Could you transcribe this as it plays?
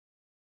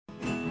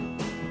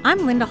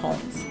I'm Linda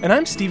Holmes. And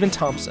I'm Stephen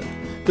Thompson.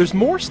 There's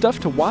more stuff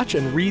to watch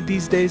and read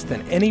these days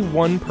than any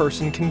one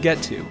person can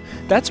get to.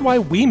 That's why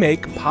we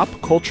make Pop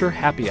Culture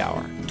Happy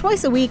Hour.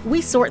 Twice a week, we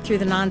sort through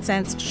the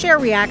nonsense, share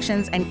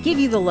reactions, and give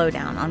you the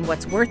lowdown on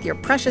what's worth your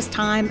precious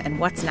time and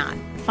what's not.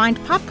 Find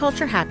Pop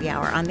Culture Happy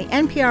Hour on the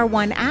NPR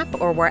One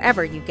app or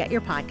wherever you get your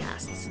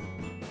podcasts.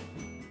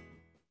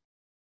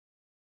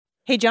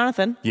 Hey,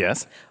 Jonathan.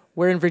 Yes?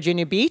 We're in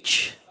Virginia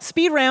Beach.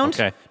 Speed round.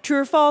 Okay.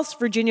 True or false,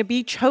 Virginia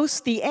Beach hosts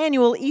the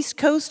annual East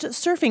Coast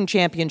Surfing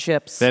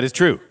Championships. That is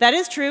true. That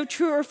is true.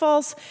 True or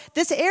false,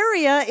 this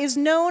area is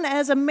known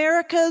as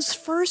America's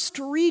first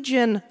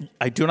region.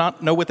 I do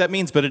not know what that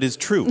means, but it is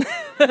true.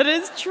 That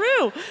is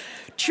true.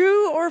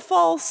 True or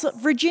false,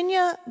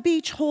 Virginia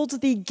Beach holds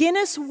the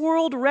Guinness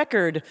World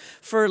Record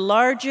for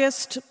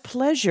largest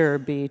pleasure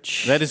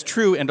beach. That is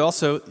true, and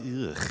also,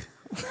 ugh.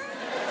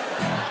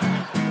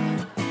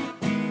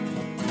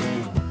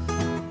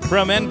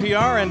 From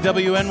NPR and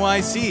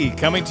WNYC,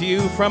 coming to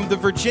you from the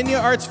Virginia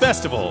Arts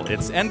Festival,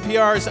 it's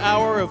NPR's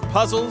hour of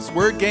puzzles,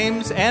 word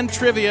games, and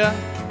trivia.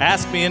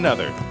 Ask Me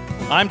Another.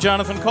 I'm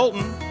Jonathan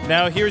Colton.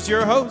 Now here's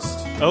your host,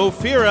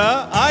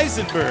 Ophira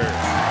Eisenberg.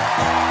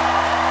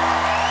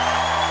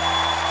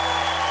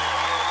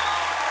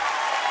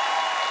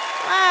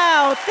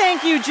 Wow,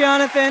 thank you,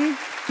 Jonathan.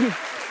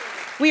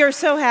 We are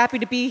so happy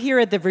to be here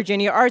at the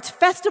Virginia Arts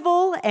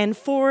Festival, and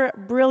four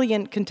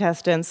brilliant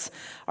contestants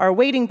are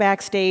waiting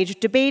backstage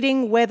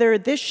debating whether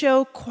this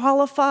show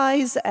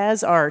qualifies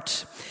as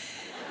art.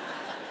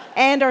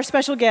 And our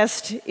special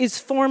guest is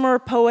former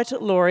poet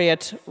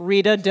laureate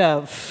Rita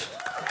Dove.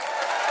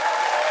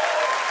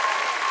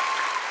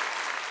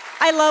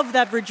 I love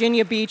that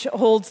Virginia Beach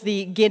holds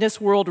the Guinness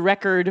World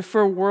Record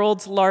for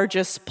world's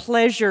largest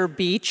pleasure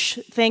beach.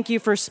 Thank you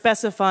for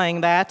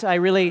specifying that. I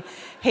really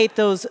hate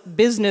those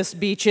business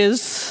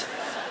beaches.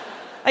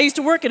 I used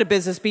to work at a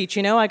business beach,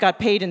 you know. I got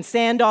paid in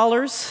sand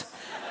dollars.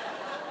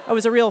 I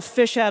was a real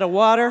fish out of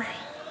water.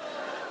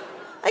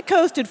 I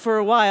coasted for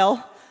a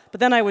while, but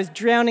then I was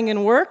drowning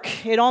in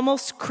work. It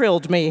almost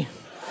krilled me.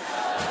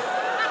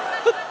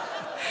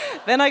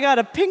 Then I got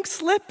a pink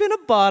slip in a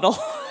bottle.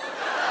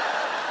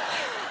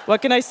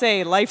 What can I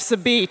say? Life's a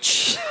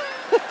beach.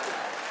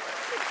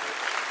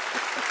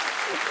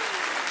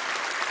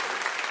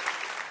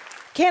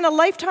 Can a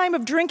lifetime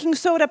of drinking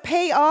soda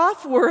pay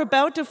off? We're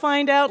about to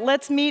find out.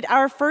 Let's meet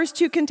our first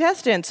two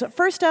contestants.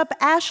 First up,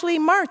 Ashley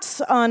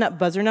Martz on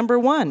buzzer number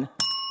 1.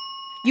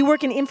 You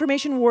work in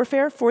information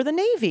warfare for the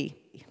Navy.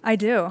 I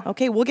do.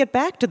 Okay, we'll get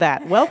back to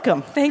that.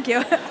 Welcome. Thank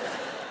you.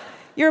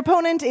 Your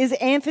opponent is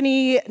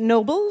Anthony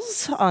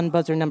Nobles on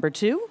buzzer number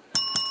 2.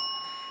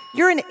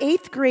 You're an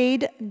 8th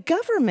grade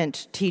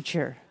government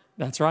teacher.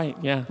 That's right,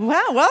 yeah.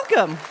 Wow,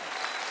 welcome.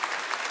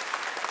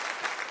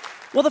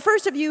 Well, the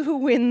first of you who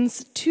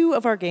wins 2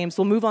 of our games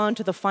will move on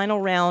to the final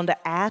round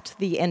at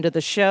the end of the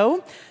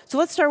show. So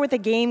let's start with a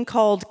game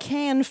called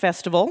Can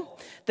Festival.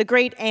 The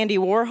great Andy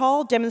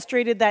Warhol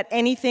demonstrated that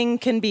anything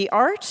can be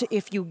art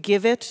if you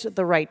give it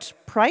the right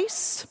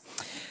price.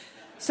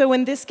 So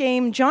in this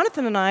game,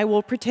 Jonathan and I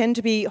will pretend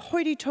to be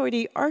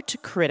hoity-toity art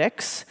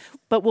critics,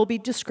 but we'll be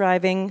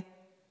describing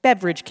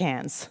beverage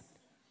cans,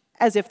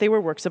 as if they were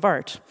works of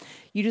art.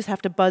 You just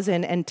have to buzz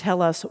in and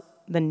tell us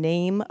the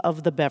name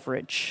of the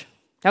beverage.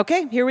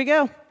 Okay, here we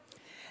go.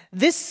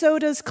 This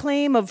soda's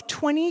claim of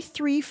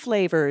 23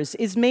 flavors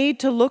is made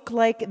to look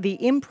like the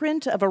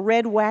imprint of a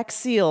red wax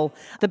seal.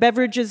 The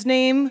beverage's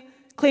name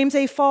claims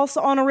a false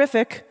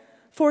honorific,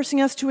 forcing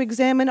us to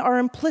examine our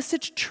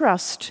implicit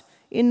trust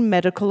in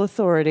medical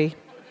authority.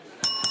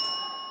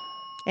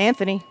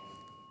 Anthony.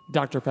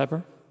 Dr.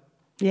 Pepper?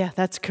 Yeah,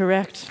 that's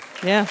correct.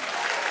 Yeah.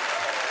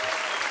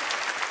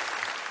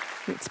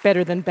 It's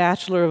better than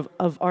Bachelor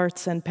of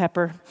Arts and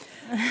Pepper.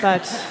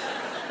 But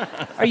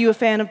are you a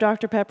fan of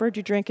Dr. Pepper? Do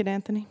you drink it,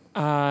 Anthony?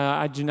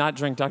 I do not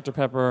drink Dr.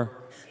 Pepper.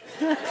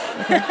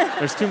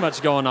 There's too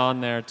much going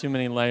on there, too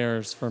many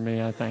layers for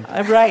me, I think.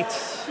 Right.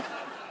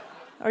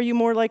 Are you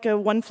more like a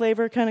one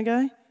flavor kind of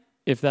guy?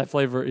 If that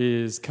flavor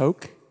is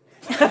Coke?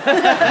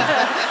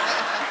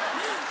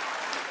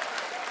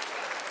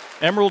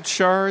 Emerald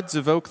shards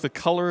evoke the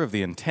color of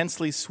the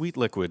intensely sweet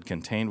liquid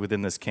contained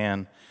within this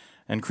can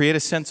and create a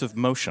sense of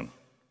motion.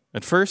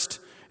 At first,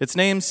 its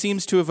name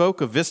seems to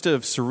evoke a vista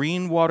of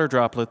serene water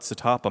droplets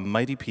atop a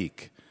mighty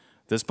peak.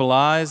 This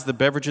belies the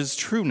beverage's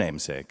true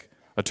namesake,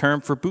 a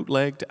term for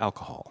bootlegged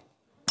alcohol.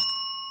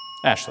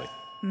 Ashley.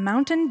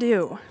 Mountain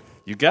Dew.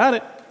 You got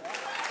it.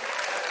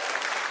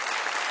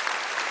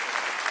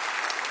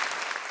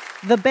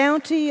 The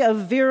bounty of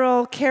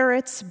virile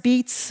carrots,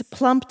 beets,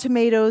 plump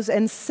tomatoes,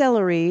 and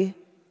celery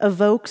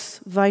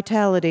evokes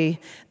vitality.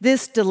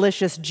 This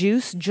delicious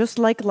juice, just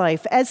like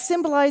life, as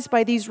symbolized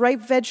by these ripe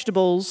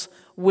vegetables,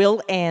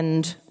 will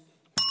end.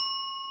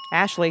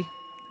 Ashley.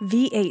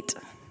 V8.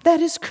 That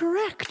is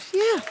correct,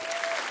 yeah.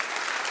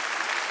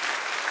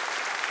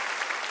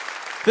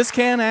 This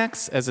can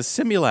acts as a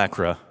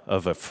simulacra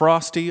of a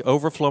frosty,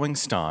 overflowing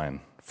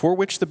stein, for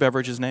which the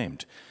beverage is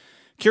named.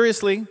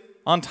 Curiously,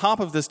 on top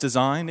of this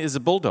design is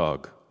a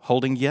bulldog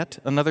holding yet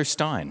another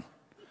stein.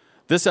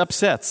 This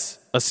upsets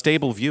a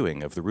stable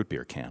viewing of the root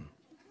beer can.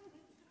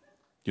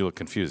 You look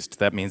confused.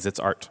 That means it's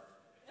art.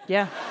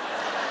 Yeah.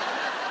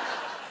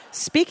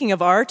 Speaking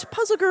of art,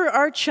 Puzzler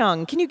Art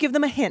Chung, can you give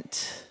them a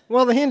hint?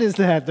 Well, the hint is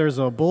that there's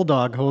a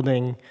bulldog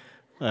holding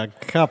a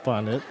cup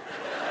on it.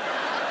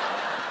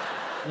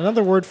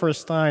 Another word for a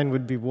stein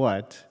would be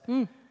what?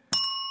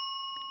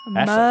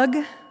 Mug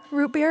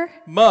root beer?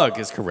 Mug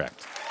is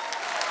correct.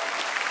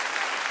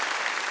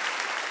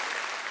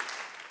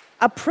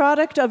 A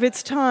product of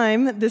its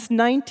time, this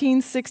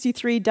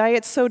 1963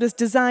 diet soda's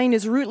design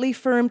is rudely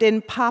firmed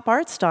in pop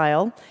art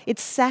style.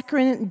 Its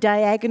saccharine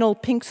diagonal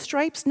pink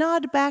stripes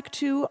nod back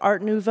to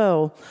Art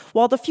Nouveau,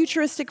 while the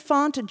futuristic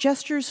font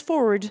gestures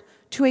forward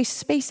to a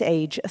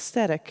space-age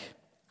aesthetic.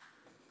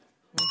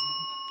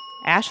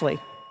 Ashley.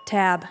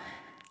 Tab.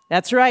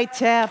 That's right,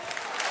 Tab.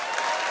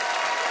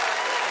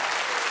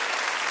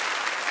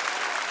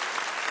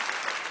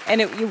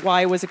 And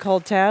why was it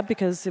called Tab?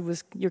 Because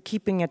you're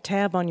keeping a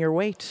tab on your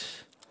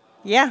weight.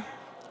 Yeah,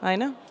 I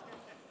know.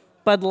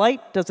 Bud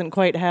Light doesn't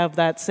quite have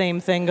that same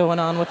thing going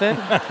on with it.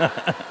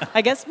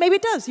 I guess maybe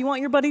it does. You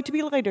want your buddy to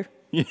be lighter.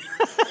 Yeah.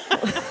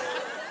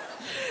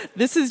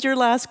 This is your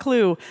last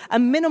clue. A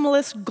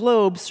minimalist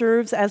globe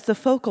serves as the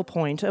focal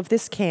point of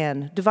this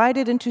can,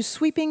 divided into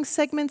sweeping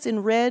segments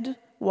in red,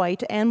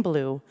 white, and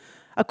blue,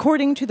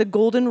 according to the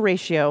golden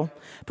ratio,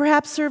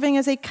 perhaps serving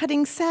as a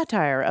cutting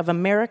satire of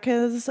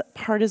America's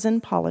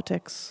partisan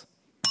politics.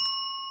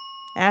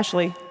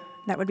 Ashley.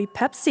 That would be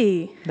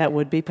Pepsi. That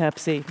would be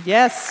Pepsi.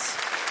 Yes.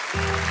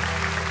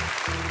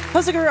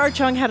 Puzzler Art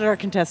Chung, how did our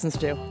contestants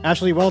do?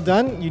 Ashley, well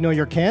done. You know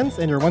your cans,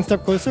 and you're one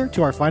step closer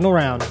to our final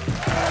round.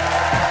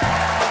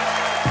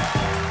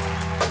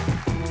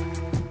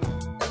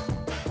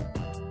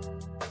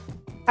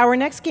 Our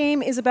next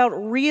game is about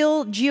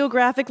real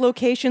geographic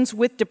locations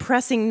with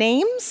depressing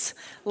names,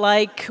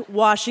 like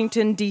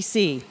Washington,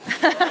 D.C.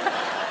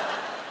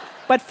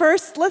 But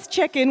first, let's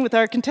check in with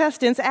our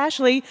contestants.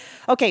 Ashley,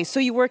 okay, so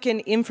you work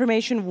in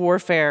information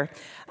warfare.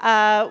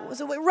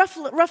 So a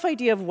rough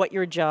idea of what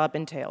your job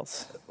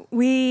entails.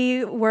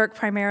 We work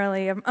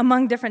primarily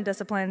among different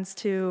disciplines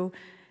to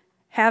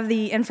have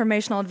the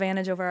informational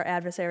advantage over our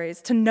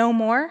adversaries, to know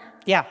more,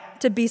 Yeah.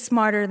 to be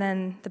smarter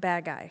than the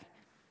bad guy.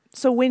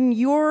 So when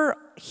you're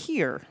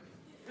here,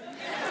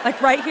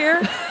 Like right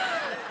here,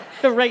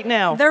 right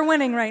now. they're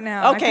winning right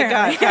now. Okay,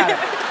 got apparently. it.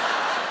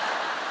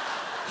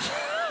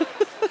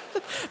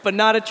 But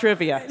not a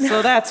trivia,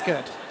 so that's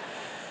good.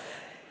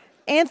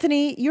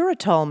 Anthony, you're a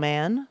tall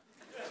man.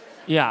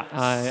 Yeah,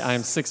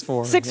 I'm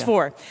 6'4".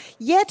 6'4".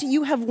 Yet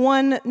you have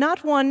won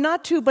not one,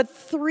 not two, but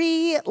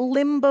 3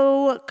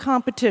 limbo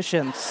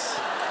competitions.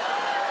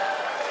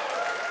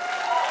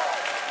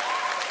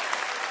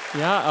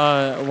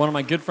 Yeah, one of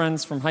my good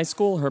friends from high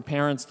school, her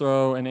parents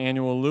throw an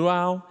annual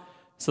luau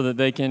so that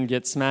they can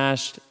get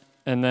smashed,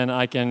 and then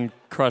I can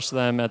crush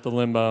them at the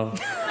limbo.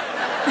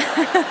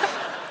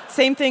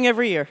 Same thing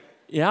every year.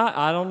 Yeah,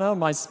 I don't know.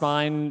 My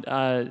spine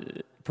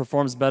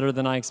performs better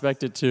than I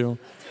expect it to.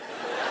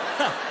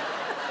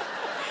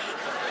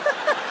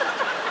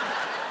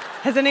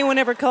 Has anyone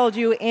ever called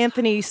you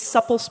Anthony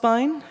Supple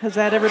Spine? Has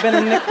that ever been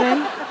a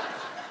nickname?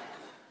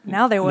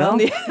 Now they will.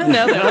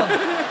 No, they will.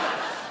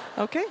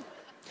 Okay.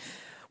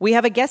 We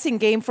have a guessing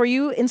game for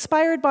you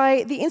inspired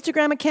by the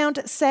Instagram account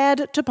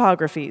Sad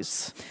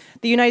Topographies.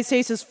 The United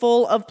States is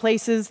full of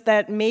places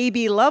that may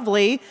be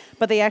lovely,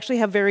 but they actually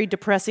have very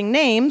depressing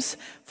names.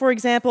 For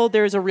example,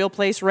 there's a real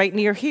place right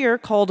near here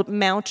called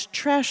Mount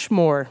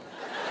Trashmore.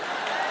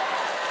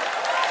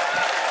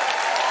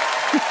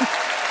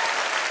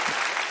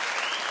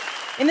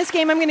 In this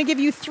game, I'm going to give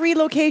you 3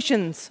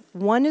 locations.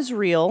 1 is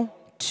real,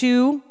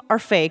 2 are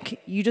fake.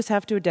 You just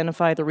have to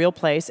identify the real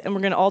place, and we're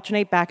going to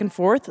alternate back and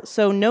forth,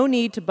 so no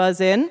need to buzz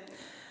in.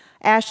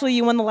 Ashley,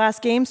 you won the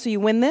last game, so you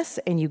win this,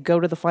 and you go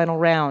to the final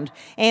round.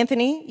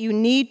 Anthony, you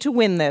need to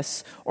win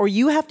this, or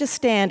you have to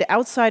stand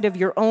outside of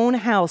your own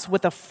house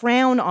with a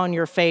frown on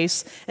your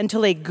face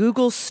until a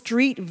Google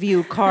Street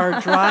View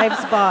car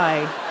drives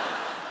by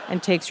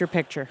and takes your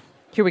picture.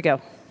 Here we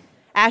go.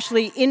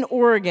 Ashley, in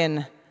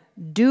Oregon,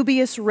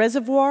 Dubious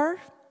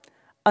Reservoir,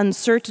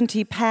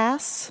 Uncertainty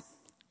Pass,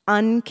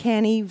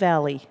 Uncanny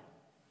Valley.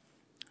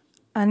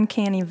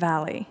 Uncanny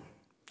Valley.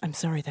 I'm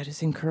sorry, that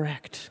is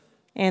incorrect.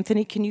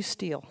 Anthony, can you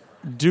steal?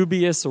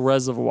 Dubious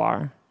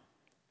Reservoir.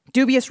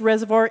 Dubious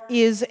Reservoir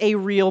is a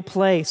real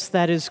place.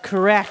 That is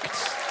correct.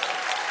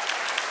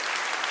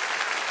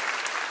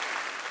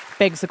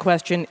 Begs the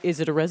question, is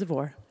it a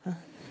reservoir?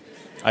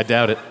 I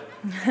doubt it.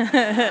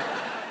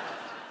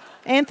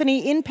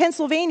 Anthony, in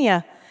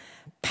Pennsylvania,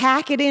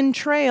 Pack It In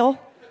Trail,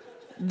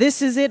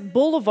 This Is It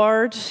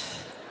Boulevard,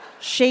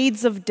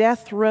 Shades of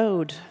Death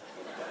Road.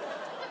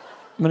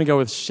 I'm going to go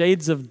with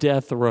Shades of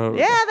Death Road.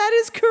 Yeah, that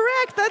is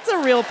correct. That's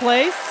a real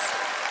place.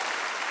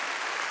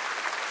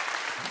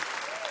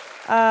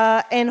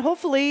 And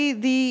hopefully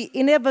the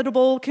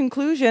inevitable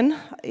conclusion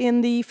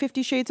in the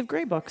 50 Shades of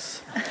Grey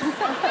books.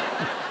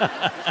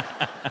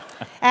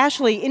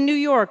 Ashley, in New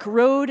York,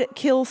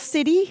 Roadkill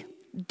City,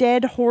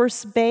 Dead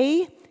Horse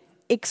Bay,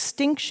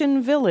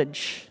 Extinction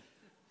Village.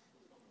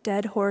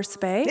 Dead Horse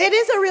Bay. It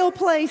is a real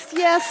place,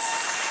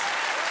 yes.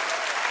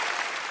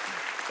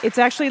 It's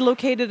actually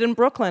located in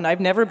Brooklyn.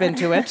 I've never been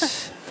to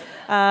it.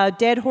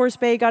 Dead Horse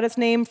Bay got its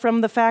name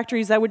from the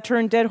factories that would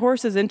turn dead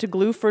horses into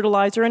glue,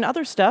 fertilizer, and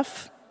other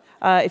stuff.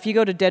 If you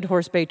go to Dead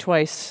Horse Bay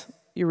twice,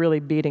 you're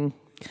really beating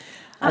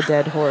a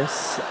dead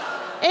horse.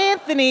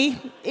 Anthony,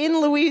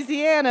 in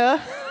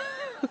Louisiana,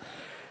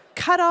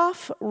 cut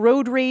off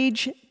road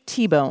rage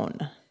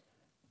T-bone.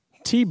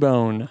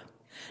 T-bone.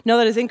 No,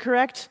 that is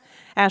incorrect.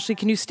 Ashley,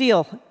 can you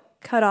steal?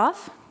 Cut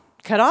off.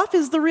 Cut off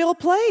is the real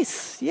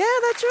place. Yeah,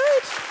 that's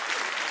right.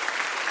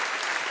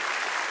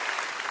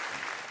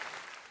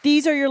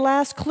 These are your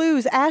last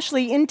clues.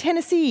 Ashley, in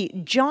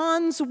Tennessee,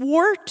 John's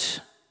wart,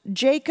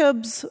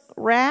 Jacob's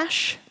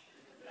rash,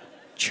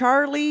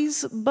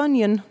 Charlie's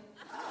bunion.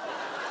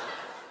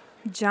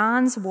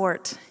 John's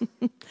wart.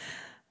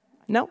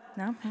 No.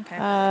 No?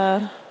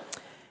 Okay.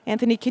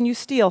 Anthony, can you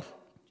steal?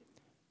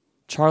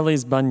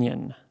 Charlie's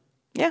Bunion.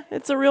 Yeah,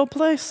 it's a real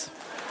place.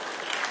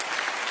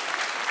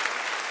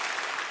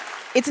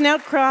 It's an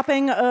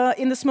outcropping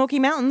in the Smoky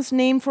Mountains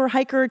named for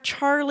hiker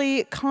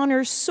Charlie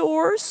Connor's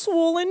sore,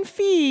 swollen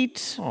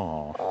feet.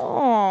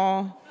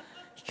 Aww.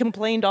 He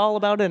complained all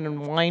about it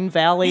in Wine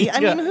Valley. I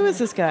mean, who is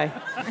this guy?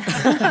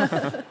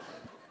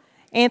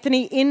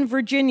 Anthony, in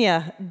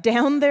Virginia,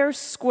 down there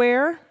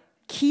square,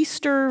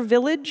 Keister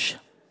Village,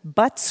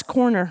 Butts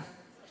Corner.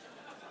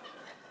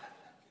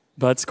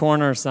 Butts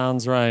Corner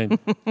sounds right.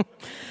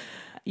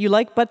 You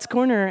like Butts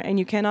Corner, and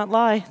you cannot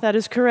lie. That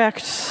is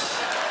correct.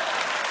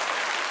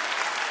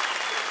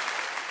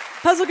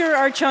 Puzzleger,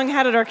 Art Chung,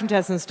 how did our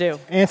contestants do?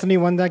 Anthony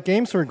won that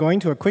game, so we're going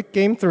to a quick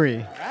game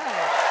 3.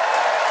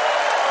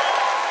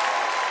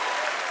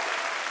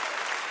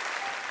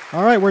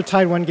 All right, we're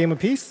tied 1 game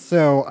apiece,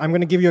 so I'm going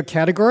to give you a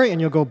category,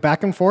 and you'll go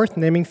back and forth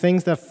naming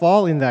things that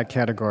fall in that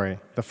category.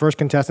 The first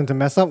contestant to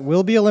mess up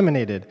will be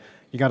eliminated.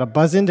 You got to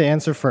buzz in to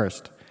answer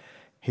first.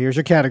 Here's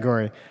your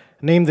category.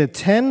 Name the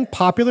 10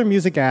 popular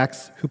music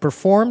acts who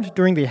performed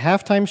during the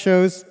halftime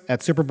shows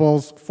at Super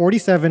Bowls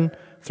 47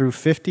 through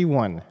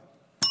 51.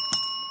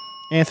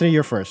 Anthony,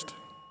 you're first.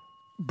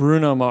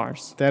 Bruno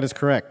Mars. That is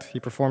correct. He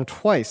performed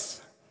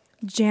twice.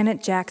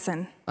 Janet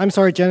Jackson. I'm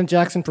sorry, Janet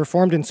Jackson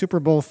performed in Super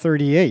Bowl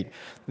 38.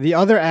 The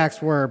other acts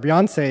were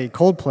Beyoncé,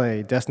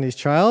 Coldplay, Destiny's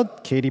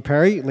Child, Katy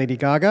Perry, Lady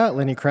Gaga,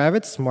 Lenny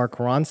Kravitz, Mark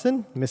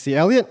Ronson, Missy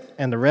Elliott,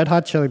 and the Red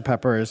Hot Chili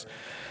Peppers.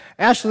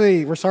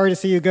 Ashley, we're sorry to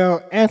see you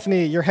go.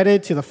 Anthony, you're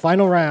headed to the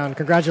final round.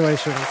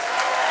 Congratulations.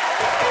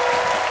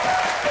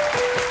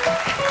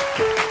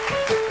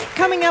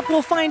 Coming up,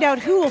 we'll find out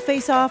who will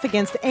face off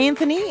against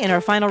Anthony in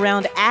our final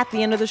round at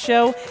the end of the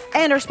show.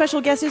 And our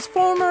special guest is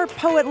former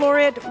Poet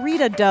Laureate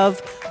Rita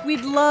Dove.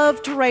 We'd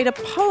love to write a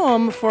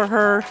poem for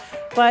her,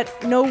 but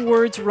no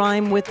words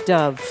rhyme with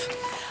dove.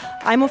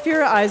 I'm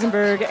Ophira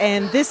Eisenberg,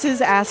 and this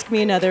is Ask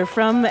Me Another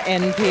from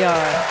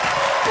NPR.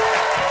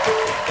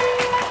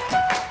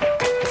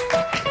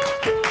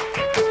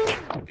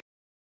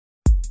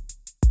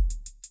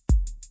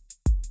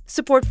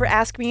 Support for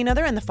Ask Me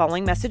Another and the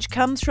following message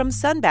comes from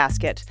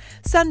Sunbasket.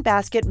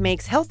 Sunbasket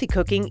makes healthy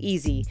cooking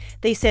easy.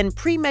 They send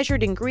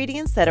pre-measured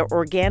ingredients that are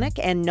organic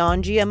and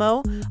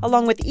non-GMO,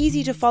 along with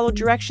easy-to-follow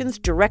directions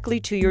directly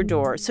to your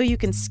door, so you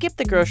can skip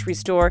the grocery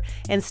store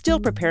and still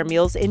prepare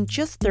meals in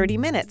just 30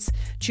 minutes.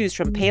 Choose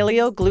from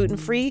paleo,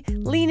 gluten-free,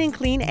 lean and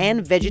clean,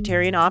 and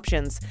vegetarian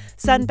options.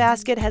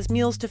 Sunbasket has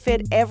meals to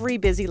fit every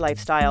busy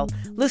lifestyle.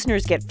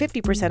 Listeners get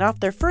 50% off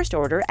their first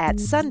order at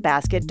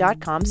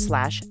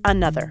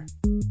sunbasket.com/another.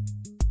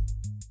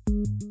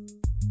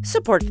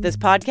 Support for this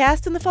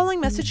podcast and the following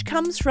message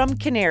comes from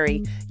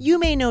Canary. You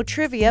may know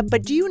trivia,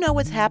 but do you know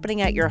what's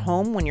happening at your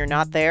home when you're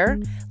not there?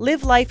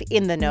 Live life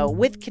in the know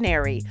with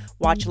Canary.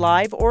 Watch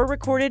live or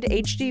recorded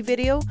HD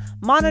video,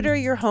 monitor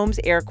your home's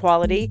air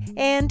quality,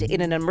 and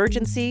in an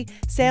emergency,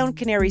 sound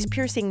Canary's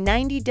piercing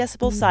 90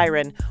 decibel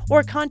siren,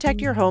 or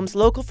contact your home's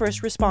local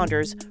first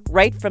responders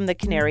right from the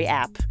Canary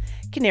app.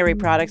 Canary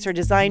products are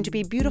designed to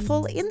be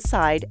beautiful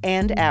inside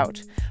and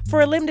out.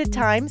 For a limited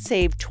time,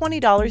 save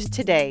 $20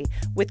 today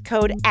with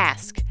code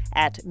ASK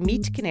at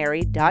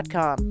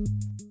meetcanary.com.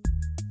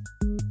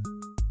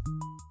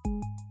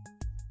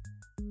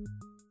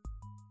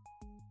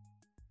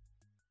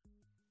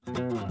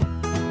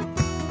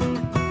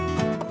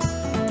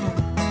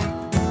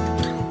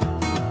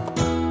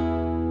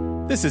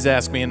 This is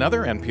Ask Me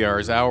Another,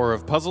 NPR's hour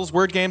of puzzles,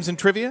 word games, and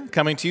trivia,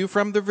 coming to you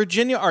from the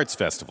Virginia Arts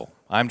Festival.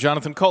 I'm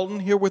Jonathan Colton,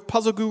 here with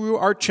puzzle guru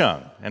Art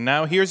Chung. And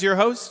now here's your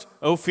host,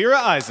 Ophira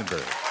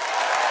Eisenberg.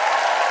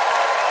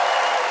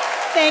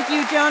 Thank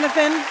you,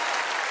 Jonathan.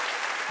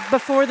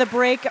 Before the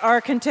break,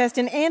 our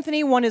contestant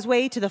Anthony won his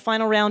way to the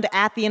final round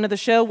at the end of the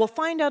show. We'll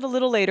find out a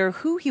little later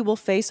who he will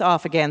face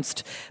off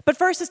against. But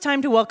first, it's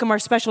time to welcome our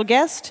special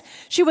guest.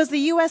 She was the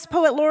U.S.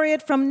 Poet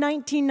Laureate from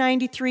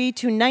 1993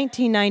 to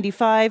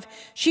 1995.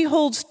 She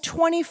holds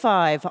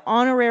 25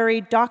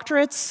 honorary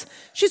doctorates.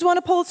 She's won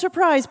a Pulitzer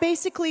Prize.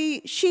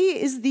 Basically,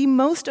 she is the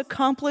most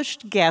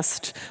accomplished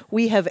guest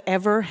we have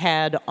ever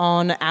had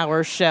on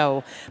our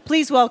show.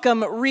 Please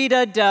welcome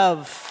Rita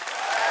Dove.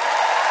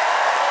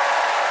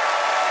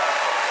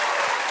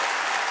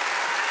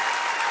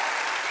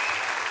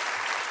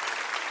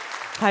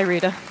 Hi,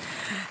 Rita.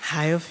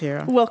 Hi,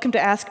 Ophira. Welcome to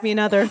Ask Me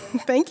Another.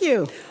 Thank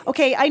you.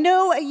 Okay, I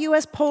know a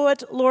U.S.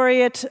 Poet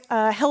Laureate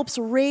helps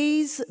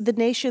raise the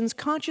nation's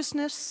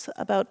consciousness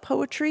about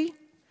poetry,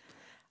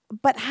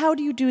 but how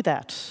do you do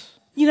that?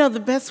 You know, the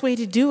best way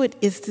to do it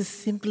is to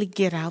simply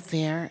get out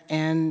there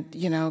and,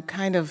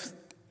 kind of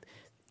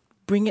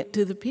bring it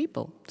to the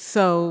people.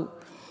 So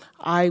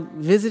I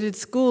visited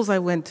schools. I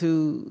went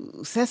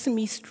to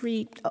Sesame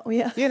Street. Oh,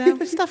 yeah.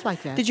 Stuff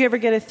like that. Did you ever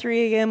get a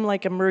 3 a.m.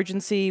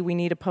 emergency, we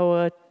need a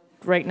poet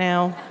right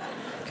now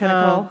kind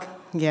of call?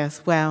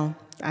 Yes, well,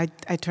 I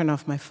turn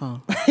off my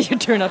phone. You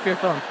turn off your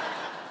phone.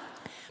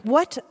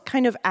 What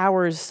kind of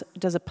hours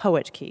does a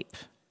poet keep?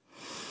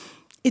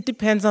 It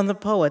depends on the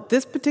poet.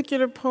 This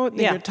particular poet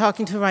that you're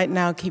talking to right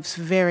now keeps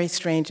very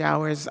strange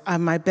hours.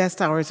 My best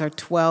hours are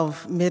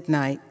 12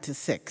 midnight to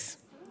 6.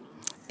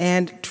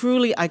 And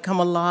truly, I come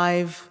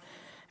alive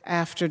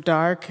after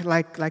dark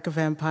like a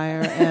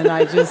vampire, and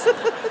I just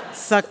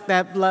suck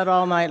that blood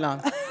all night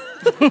long.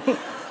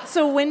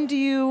 So do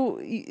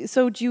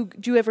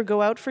you ever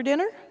go out for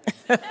dinner?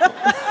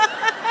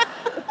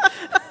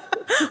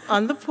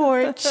 On the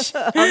porch.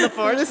 On the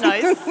porch,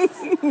 nice.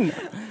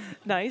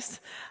 Nice.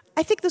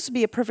 I think this would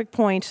be a perfect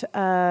point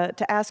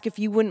to ask if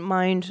you wouldn't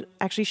mind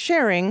actually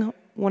sharing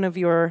one of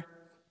your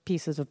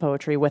pieces of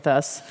poetry with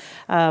us.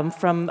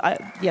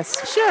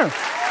 Yes. Sure.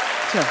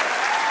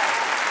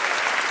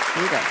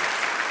 Here you go.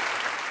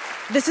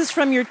 This is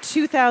from your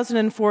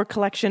 2004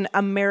 collection,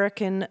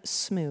 American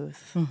Smooth.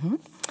 Mm-hmm.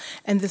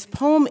 And this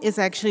poem is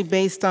actually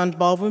based on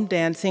ballroom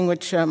dancing,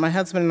 which my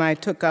husband and I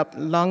took up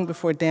long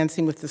before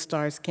Dancing with the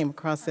Stars came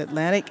across the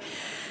Atlantic.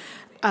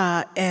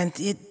 And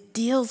it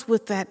deals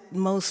with that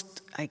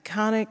most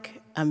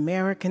iconic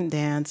American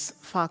dance,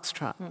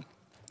 foxtrot.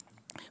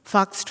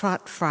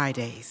 Foxtrot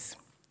Fridays.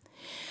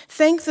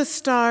 Thank the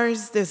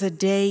stars there's a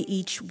day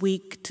each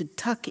week to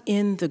tuck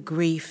in the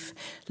grief,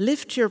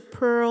 lift your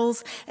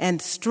pearls and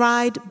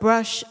stride,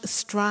 brush,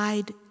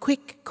 stride,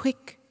 quick,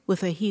 quick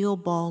with a heel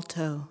ball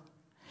toe.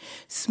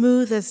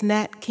 Smooth as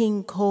Nat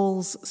King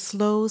Cole's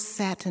slow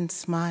satin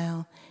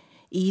smile,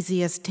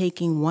 easy as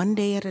taking one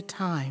day at a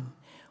time,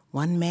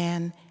 one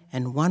man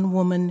and one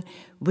woman,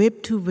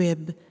 rib to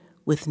rib,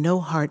 with no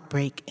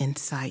heartbreak in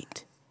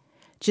sight.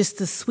 Just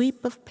the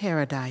sweep of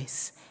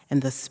paradise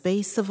and the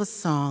space of a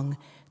song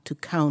to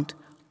count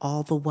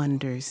all the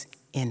wonders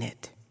in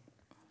it.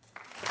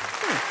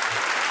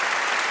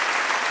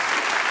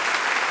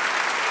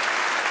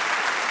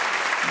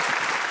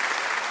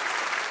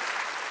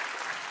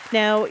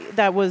 Now,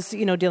 that was,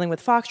 dealing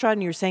with foxtrot,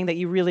 and you were saying that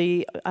you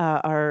really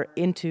are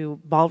into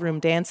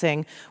ballroom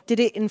dancing. Did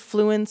it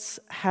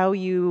influence how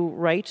you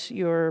write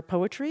your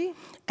poetry?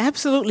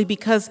 Absolutely,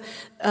 because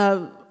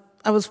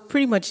I was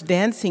pretty much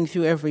dancing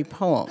through every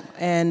poem,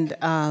 and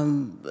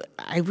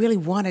I really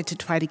wanted to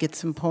try to get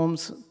some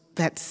poems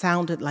that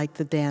sounded like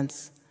the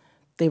dance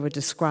they were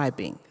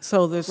describing.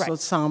 So there's a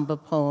samba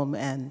poem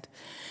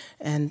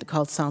and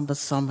called Samba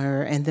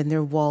Summer, and then there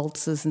are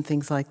waltzes and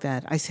things like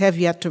that. I have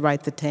yet to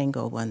write the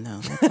tango one, though.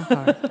 That's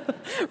hard.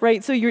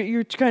 Right, so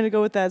you're trying to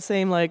go with that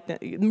same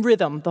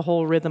rhythm, the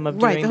whole rhythm of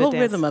doing the dance. Right, the whole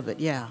rhythm of it,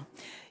 yeah.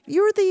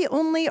 You're the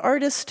only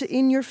artist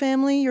in your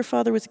family. Your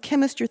father was a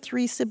chemist. Your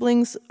 3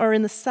 siblings are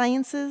in the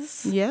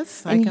sciences.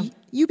 Yes,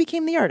 you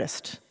became the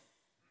artist.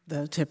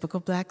 The typical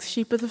black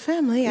sheep of the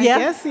family, I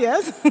guess,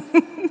 yes.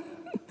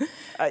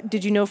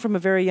 Did you know from a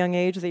very young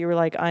age that you were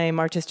like, I am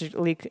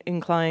artistically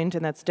inclined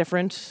and that's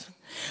different?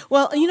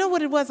 Well, you know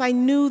what it was? I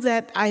knew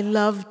that I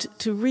loved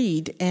to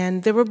read,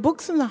 and there were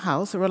books in the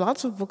house. There were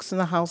lots of books in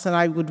the house, and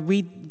I would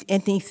read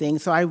anything.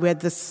 So I read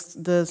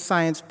the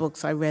science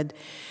books.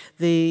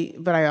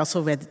 But I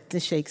also read the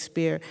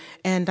Shakespeare,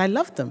 and I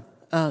loved them.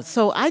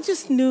 So I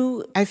just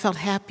knew I felt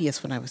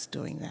happiest when I was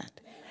doing that.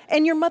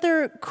 And your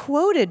mother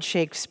quoted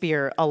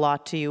Shakespeare a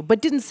lot to you,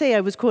 but didn't say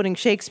I was quoting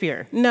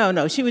Shakespeare.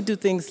 No. She would do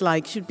things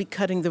like, she'd be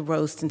cutting the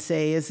roast and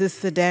say, is this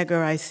the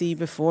dagger I see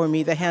before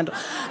me, the handle?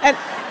 And,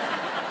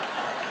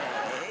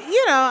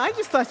 I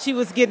just thought she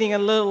was getting a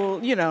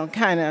little,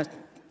 kind of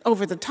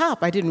over the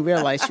top. I didn't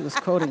realize she was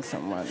quoting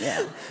someone,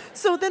 yeah.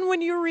 So then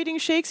when you're reading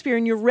Shakespeare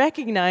and you're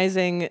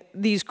recognizing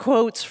these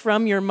quotes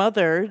from your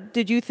mother,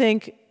 did you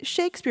think,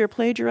 Shakespeare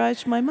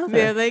plagiarized my mother?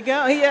 There they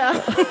go,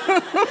 yeah.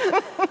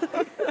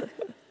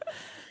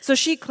 So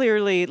she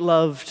clearly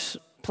loved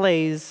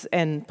plays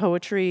and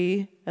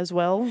poetry as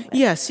well?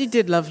 Yes, she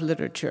did love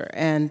literature.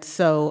 And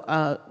so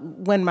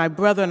when my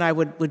brother and I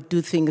would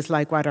do things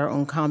like write our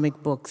own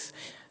comic books,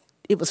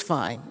 it was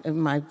fine.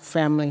 And my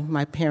family,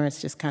 my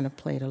parents just kind of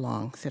played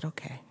along, said,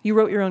 okay. You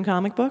wrote your own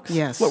comic books?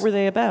 Yes. What were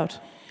they about?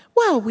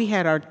 Well, we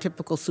had our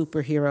typical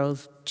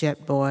superheroes,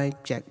 Jet Boy,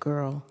 Jet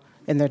Girl,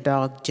 and their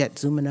dog, Jet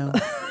Zumino.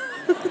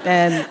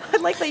 And I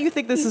like that you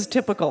think this is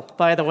typical,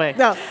 by the way.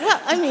 No,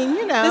 well, I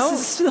mean,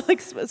 This is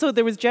like, so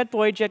there was Jet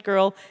Boy, Jet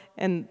Girl,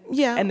 and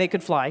they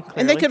could fly, clearly.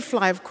 And they could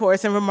fly, of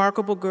course, and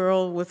Remarkable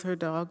Girl with her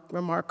dog,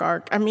 Remark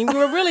Arc. I mean, we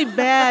were really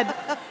bad.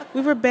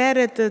 We were bad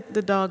at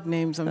the dog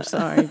names, I'm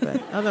sorry, but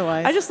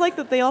otherwise. I just like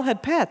that they all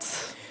had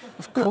pets.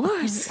 Of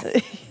course.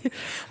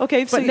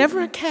 Okay, so But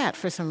never a cat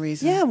for some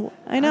reason. Yeah,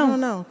 I know. I don't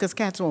know, because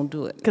cats won't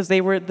do it. because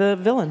they were the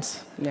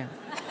villains. Yeah.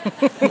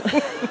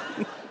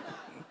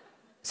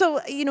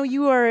 So,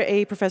 you are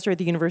a professor at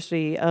the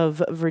University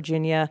of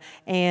Virginia,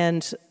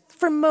 and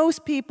for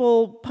most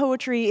people,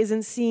 poetry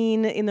isn't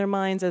seen in their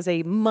minds as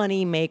a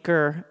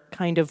money-maker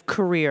kind of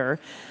career.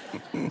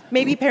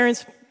 Maybe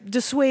parents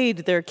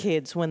dissuade their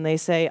kids when they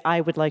say,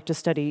 I would like to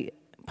study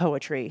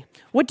poetry.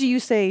 What do you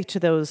say to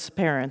those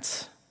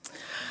parents?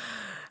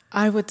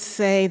 I would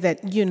say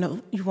that,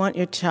 you want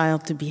your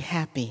child to be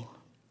happy.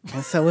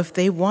 And so if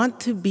they want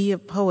to be a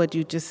poet,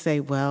 you just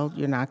say, well,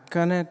 you're not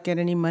going to get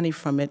any money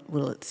from it.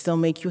 Will it still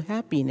make you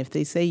happy? And if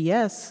they say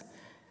yes,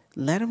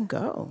 let them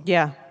go.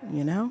 Yeah.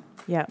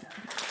 Yeah.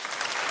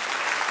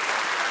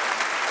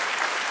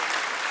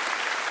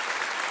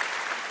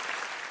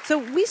 So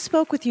we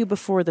spoke with you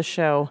before the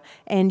show,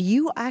 and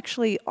you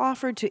actually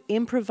offered to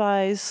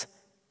improvise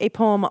a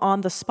poem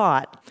on the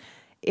spot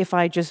if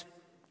I just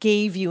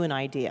gave you an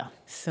idea.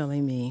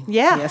 Silly me.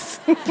 Yeah. Yes.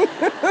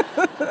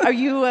 Are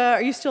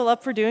you still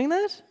up for doing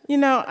that?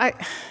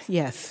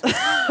 Yes.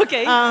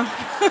 Okay.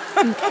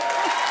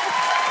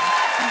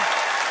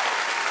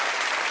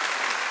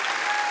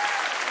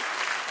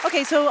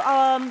 Okay, so,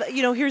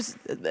 here's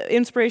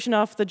inspiration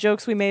off the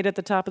jokes we made at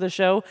the top of the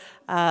show.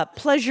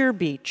 Pleasure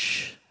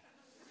Beach.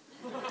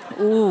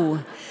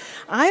 Ooh.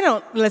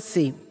 Let's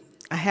see.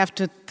 I have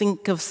to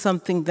think of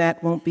something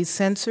that won't be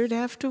censored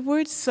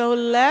afterwards, so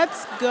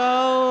let's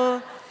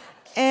go.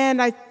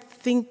 And I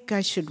think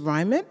I should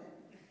rhyme it.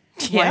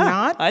 Why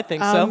not? I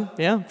think so.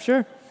 Yeah,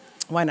 sure.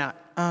 Why not?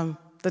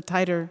 The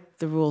tighter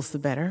the rules, the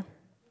better.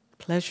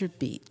 Pleasure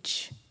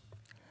Beach.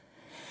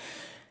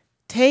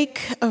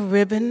 Take a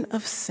ribbon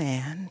of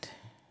sand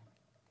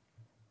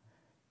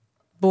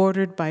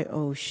bordered by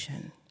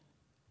ocean,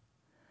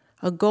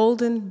 a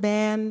golden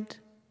band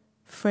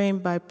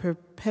framed by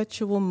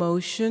perpetual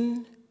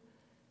motion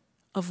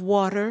of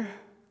water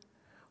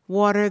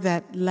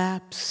that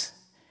laps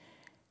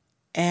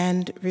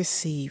and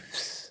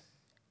receives.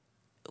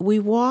 We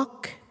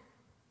walk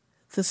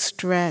the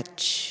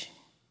stretch,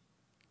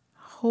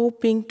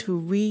 hoping to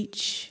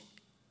reach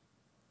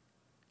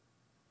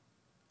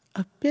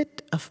a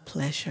bit of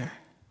pleasure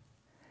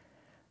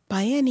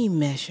by any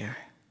measure.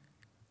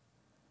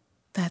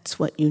 That's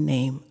what you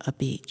name a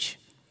beach.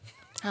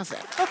 How's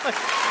that?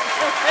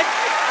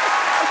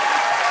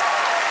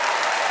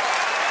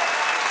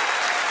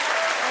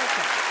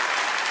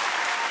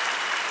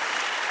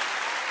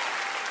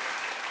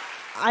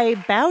 I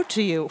bow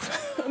to you.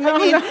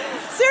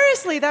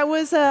 Seriously, that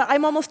was,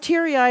 I'm almost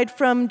teary-eyed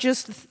from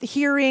just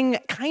hearing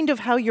kind of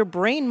how your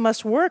brain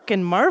must work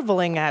and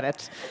marveling at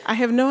it. I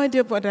have no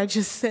idea what I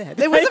just said.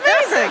 It was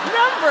amazing.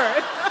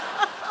 Number.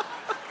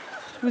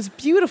 It was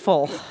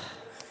beautiful.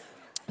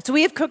 So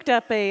we have cooked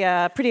up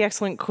a pretty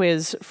excellent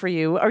quiz for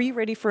you. Are you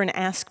ready for an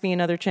Ask Me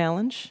Another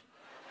challenge?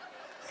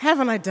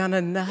 Haven't I done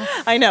enough?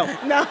 I know.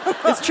 No.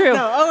 It's true.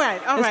 No, all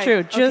right. It's true.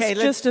 Okay,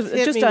 Just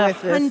hit me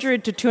with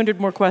 100 to 200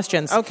 more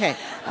questions. Okay.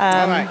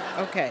 All right.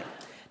 Okay.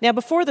 Now,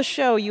 before the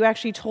show, you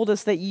actually told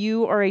us that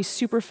you are a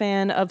super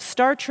fan of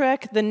Star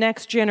Trek: The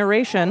Next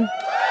Generation.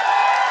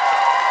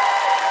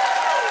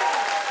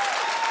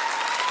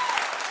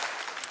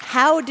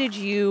 How did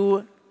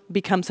you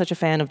become such a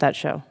fan of that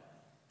show?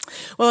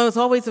 Well, I was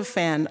always a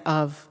fan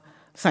of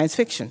science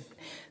fiction.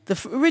 The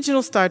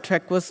original Star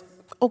Trek was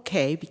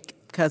okay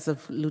because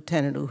of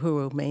Lieutenant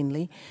Uhuru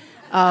mainly.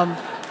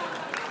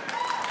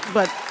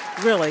 But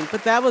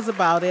that was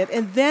about it.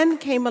 And then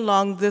came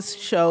along this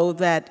show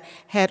that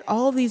had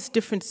all these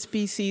different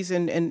species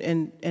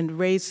and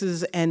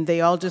races, and they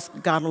all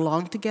just got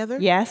along together.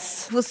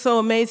 Yes. It was so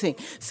amazing.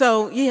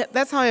 So, yeah,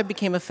 that's how I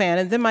became a fan.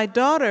 And then my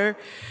daughter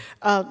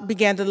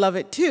began to love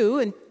it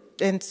too,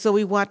 and so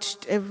we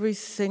watched every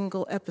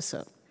single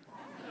episode.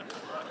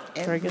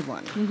 Very good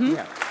one. Mm-hmm.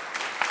 Yeah.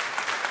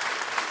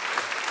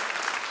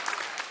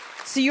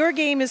 So your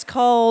game is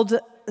called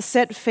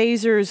Set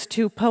Phasers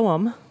to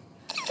Poem.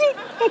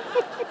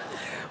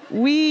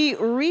 We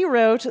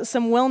rewrote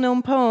some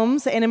well-known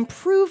poems and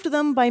improved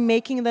them by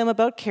making them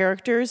about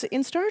characters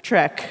in Star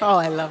Trek. Oh,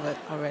 I love it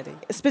already.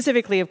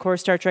 Specifically, of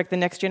course, Star Trek: The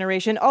Next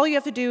Generation. All you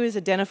have to do is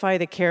identify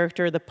the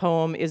character the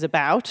poem is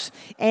about.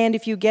 And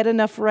if you get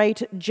enough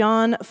right,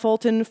 John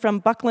Fulton from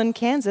Buckland,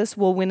 Kansas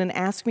will win an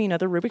Ask Me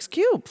Another Rubik's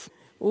Cube.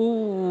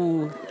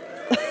 Ooh.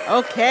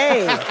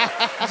 Okay.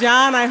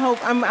 John, I hope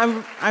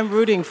I'm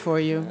rooting for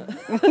you.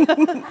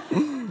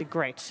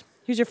 Great.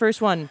 Here's your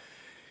first one.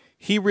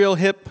 He real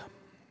hip,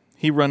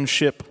 he run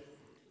ship.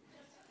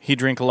 He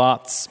drink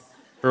lots,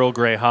 Earl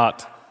Grey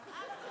hot.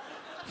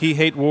 He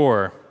hate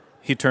war,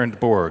 he turned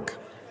Borg.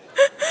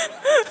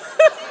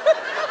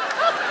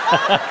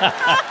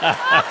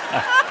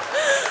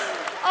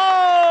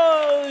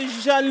 Oh,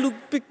 Jean-Luc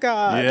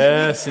Picard.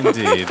 Yes,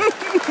 indeed.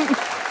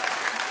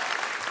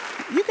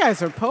 You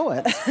guys are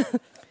poets.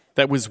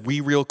 That was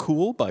We Real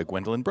Cool by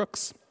Gwendolyn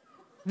Brooks.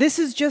 This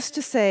is just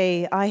to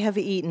say I have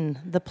eaten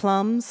the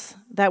plums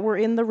that were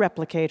in the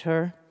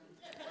replicator.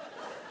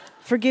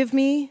 Forgive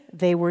me,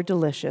 they were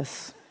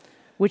delicious.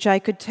 which I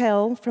could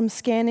tell from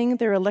scanning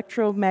their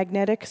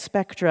electromagnetic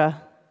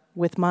spectra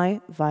with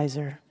my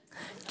visor.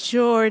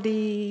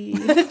 Geordie.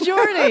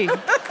 Geordie.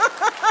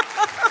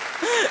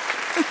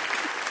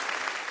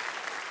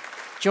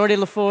 Geordie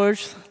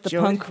LaForge, the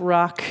punk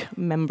rock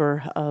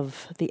member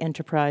of the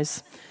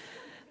Enterprise.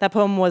 That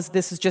poem was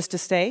This Is Just to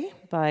Stay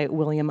by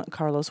William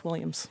Carlos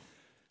Williams.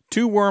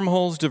 2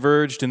 wormholes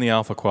diverged in the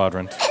Alpha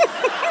Quadrant.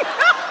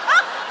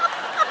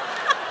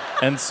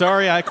 And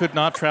sorry I could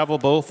not travel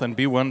both and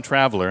be one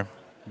traveler.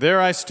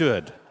 There I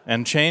stood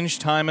and changed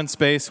time and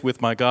space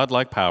with my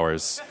godlike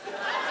powers,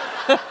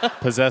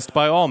 possessed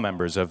by all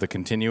members of the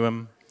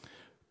continuum.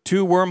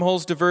 2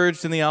 wormholes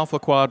diverged in the Alpha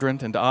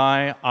Quadrant, and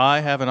I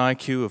have an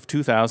IQ of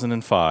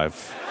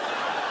 2005.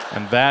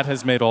 And that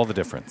has made all the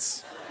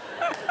difference.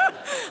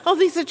 Oh,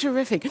 these are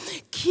terrific.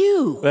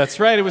 Q. That's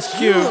right, it was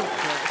Q.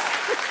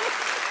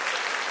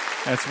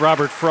 That's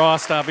Robert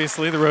Frost,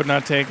 obviously, The Road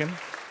Not Taken.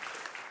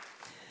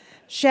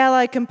 Shall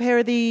I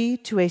compare thee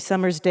to a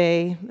summer's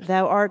day?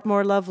 Thou art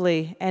more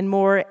lovely and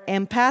more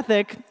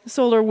empathic.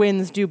 Solar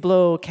winds do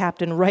blow,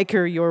 Captain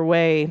Riker, your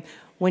way,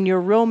 when your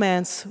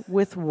romance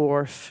with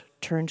Worf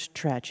turned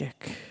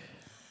tragic.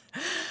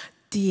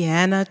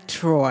 Deanna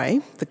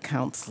Troi, the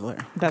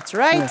counselor. That's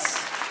right. Yes.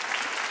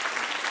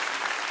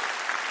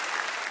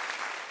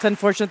 It's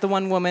unfortunate the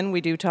one woman,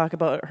 we do talk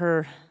about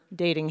her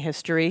dating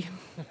history.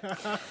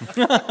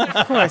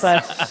 Of course.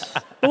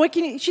 But what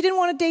she didn't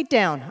want to date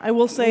down. I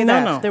will say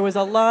that. No. There was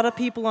a lot of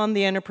people on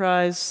the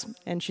Enterprise,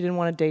 and she didn't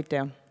want to date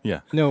down.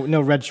 Yeah.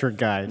 No red shirt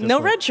guy. No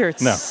red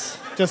shirts. No.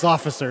 Just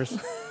officers.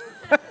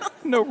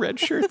 No red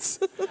shirts.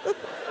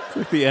 It's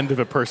like the end of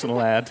a personal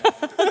ad.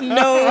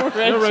 No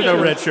red shirts.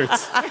 No red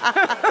shirts.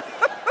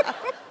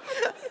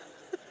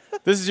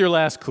 This is your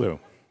last clue.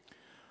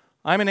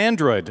 I'm an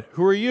android.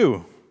 Who are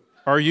you?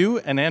 Are you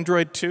an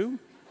android too?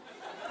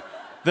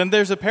 Then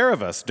there's a pair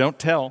of us. Don't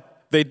tell.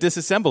 They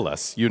disassemble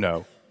us, you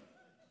know.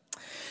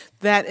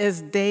 That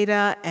is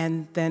Data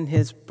and then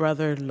his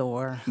brother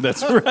Lore.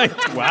 That's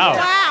right. Wow.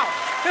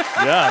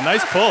 Yeah,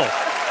 nice pull.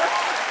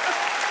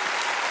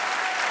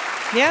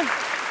 Yeah.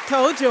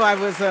 Told you I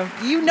was a...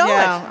 You know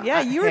Yeah, it.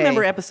 Yeah, you hey.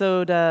 remember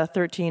episode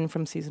 13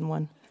 from season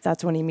 1.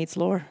 That's when he meets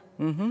Lore.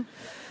 Mm-hmm.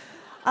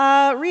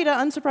 Rita,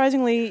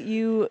 unsurprisingly,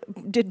 you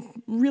did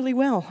really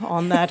well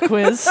on that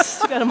quiz.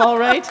 You got them all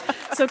right.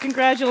 So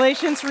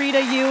congratulations, Rita,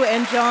 you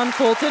and John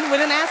Fulton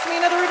win an Ask Me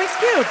Another Rubik's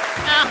Cube.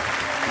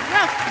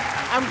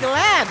 I'm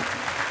glad.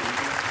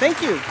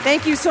 Thank you.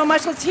 Thank you so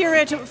much. Let's hear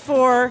it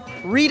for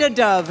Rita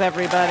Dove,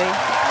 everybody.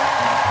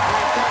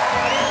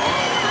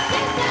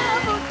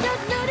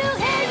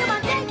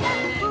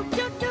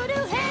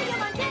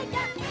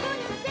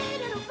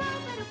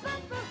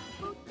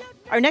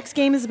 Our next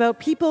game is about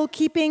people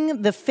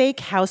keeping the fake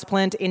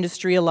houseplant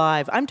industry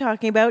alive. I'm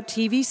talking about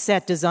TV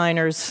set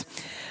designers.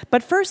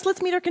 But first, let's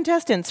meet our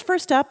contestants.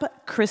 First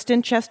up,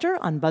 Kristen Chester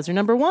on buzzer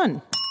number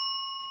 1.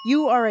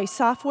 You are a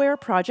software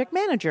project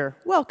manager.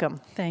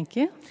 Welcome. Thank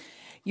you.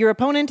 Your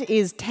opponent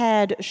is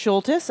Tad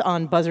Schultes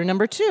on buzzer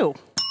number 2.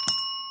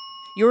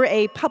 You're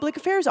a public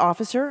affairs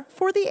officer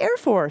for the Air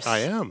Force. I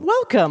am.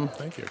 Welcome.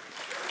 Thank you.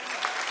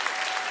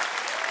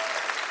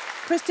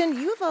 Kristen,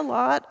 you have a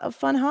lot of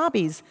fun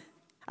hobbies.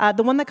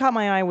 The one that caught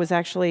my eye was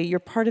actually you're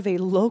part of a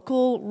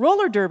local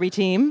roller derby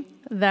team.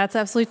 That's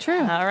absolutely true.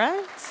 All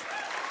right.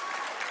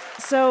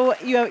 So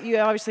you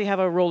obviously have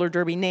a roller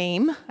derby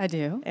name. I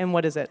do. And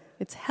what is it?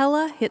 It's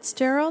Hella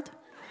Hitzgerald.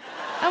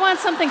 I want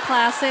something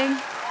classy.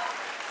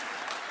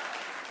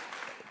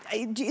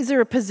 Is there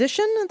a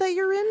position that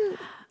you're in?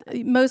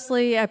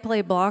 Mostly I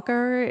play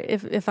blocker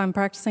if I'm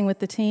practicing with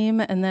the team,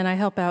 and then I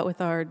help out with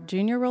our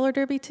junior roller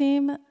derby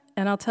team.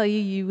 And I'll tell you,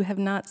 you have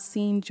not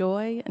seen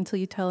joy until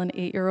you tell an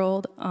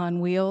 8-year-old on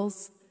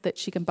wheels that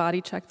she can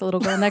body check the little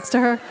girl next to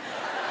her.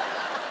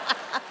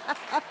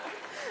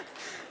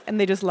 And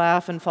they just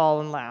laugh and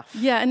fall and laugh.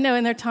 Yeah, and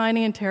they're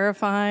tiny and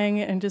terrifying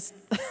and just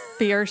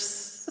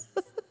fierce.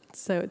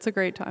 So it's a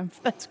great time.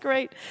 That's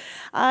great.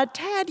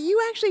 Tad,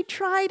 you actually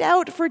tried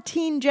out for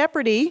Teen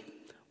Jeopardy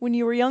when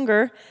you were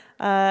younger.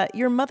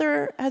 Your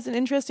mother has an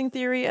interesting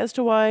theory as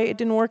to why it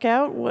didn't work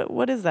out.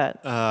 What is that?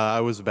 I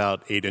was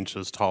about 8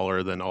 inches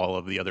taller than all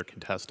of the other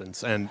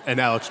contestants, and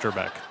Alex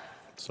Trebek.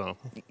 So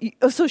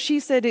she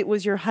said it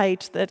was your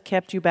height that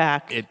kept you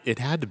back. It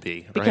had to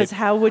be, right? Because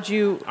how would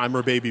you... I'm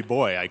her baby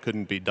boy. I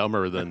couldn't be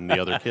dumber than the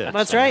other kids.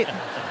 That's right.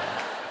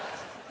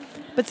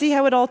 But see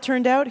how it all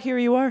turned out? Here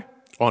you are.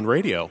 On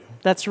radio.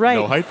 That's right.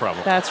 No height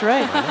problem. That's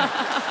right.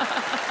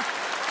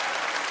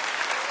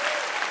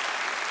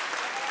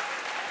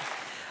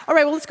 All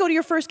right, well, let's go to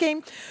your first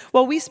game.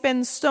 Well, we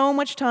spend so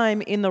much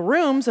time in the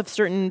rooms of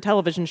certain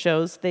television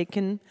shows, they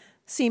can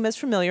seem as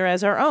familiar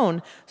as our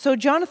own. So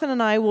Jonathan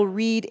and I will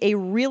read a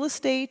real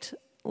estate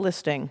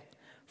listing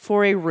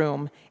for a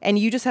room, and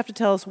you just have to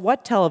tell us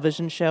what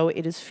television show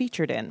it is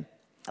featured in.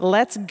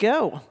 Let's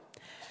go.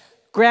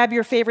 Grab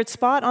your favorite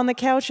spot on the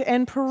couch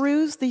and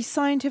peruse the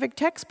scientific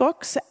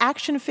textbooks,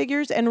 action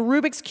figures, and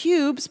Rubik's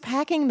Cubes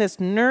packing this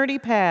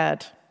nerdy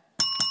pad.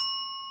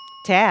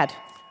 Tad.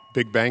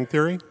 Big Bang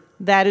Theory?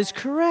 That is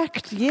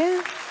correct,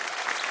 yeah.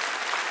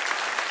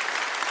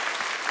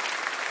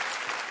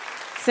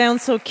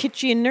 Sounds so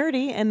kitschy and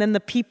nerdy, and then the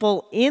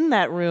people in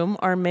that room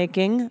are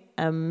making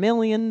 $1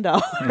 million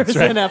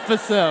an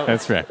episode.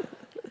 That's right.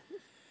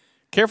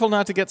 Careful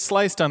not to get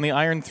sliced on the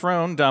Iron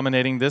Throne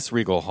dominating this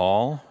regal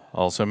hall.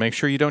 Also, make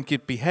sure you don't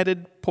get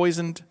beheaded,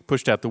 poisoned,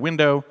 pushed out the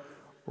window,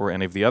 or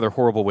any of the other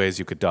horrible ways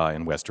you could die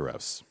in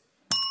Westeros.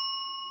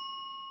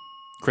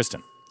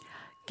 Kristen.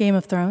 Game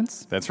of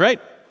Thrones. That's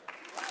right.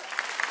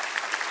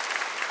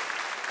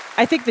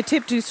 I think the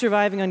tip to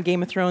surviving on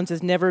Game of Thrones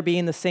is never be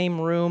in the same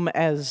room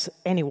as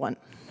anyone.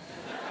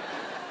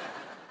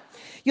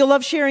 You'll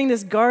love sharing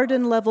this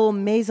garden-level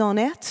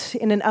maisonette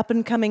in an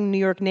up-and-coming New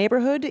York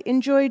neighborhood.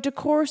 Enjoy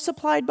decor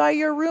supplied by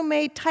your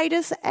roommate,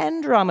 Titus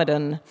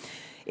Andromedon.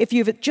 If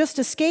you've just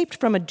escaped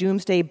from a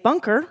doomsday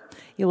bunker,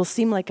 it will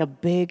seem like a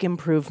big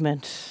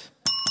improvement.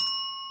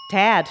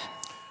 Tad.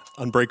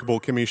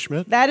 Unbreakable Kimmy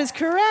Schmidt. That is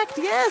correct,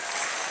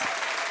 yes.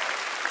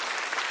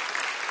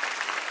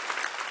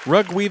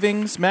 Rug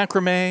weavings,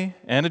 macrame,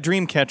 and a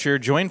dream catcher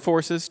join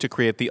forces to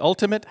create the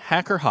ultimate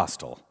hacker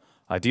hostel,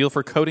 ideal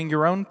for coding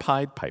your own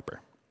Pied Piper.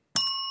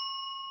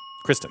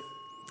 Kristen.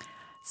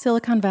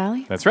 Silicon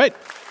Valley. That's right.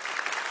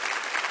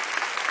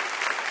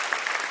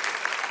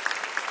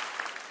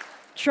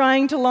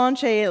 Trying to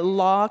launch a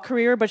law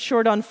career but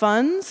short on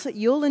funds?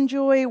 You'll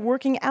enjoy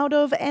working out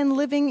of and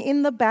living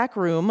in the back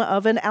room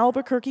of an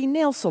Albuquerque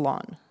nail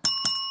salon.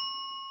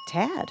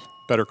 Tad.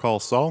 Better Call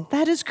Saul.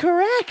 That is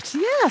correct,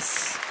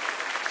 yes.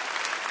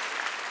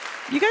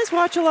 You guys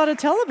watch a lot of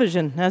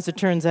television, as it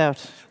turns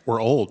out. We're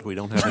old. We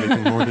don't have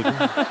anything more to do.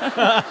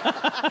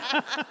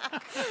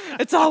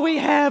 It's all we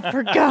have,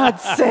 for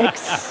God's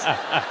sakes.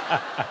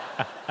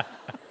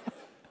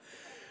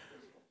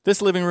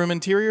 This living room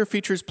interior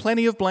features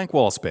plenty of blank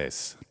wall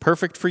space,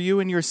 perfect for you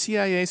and your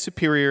CIA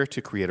superior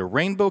to create a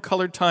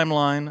rainbow-colored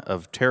timeline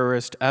of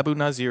terrorist Abu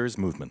Nazir's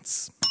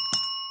movements.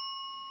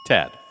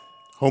 Tad.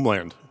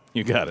 Homeland.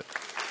 You got it.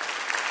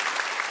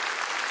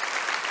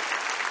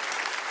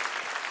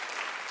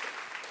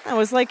 That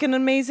was like an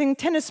amazing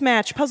tennis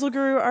match. Puzzle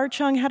Guru Art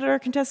Chung, how did our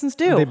contestants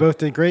do? They both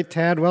did great.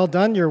 Tad, well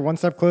done. You're one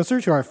step closer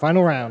to our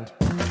final round.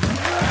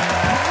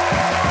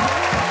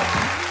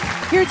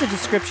 Here's a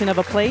description of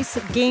a place: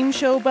 game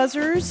show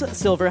buzzers,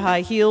 silver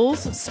high heels,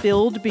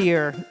 spilled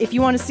beer. If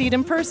you want to see it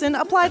in person,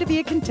 apply to be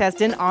a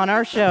contestant on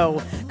our show.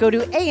 Go to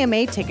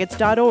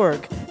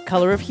amatickets.org.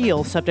 Color of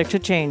heel, subject to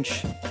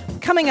change.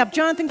 Coming up,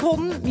 Jonathan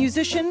Coulton,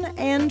 musician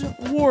and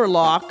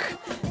warlock,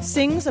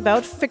 sings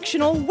about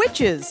fictional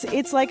witches.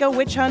 It's like a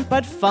witch hunt,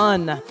 but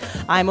fun.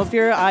 I'm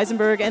Ophira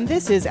Eisenberg, and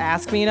this is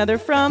Ask Me Another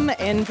from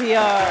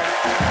NPR.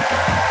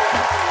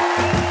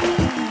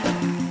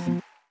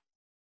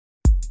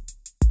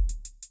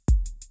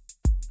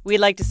 We'd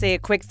like to say a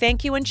quick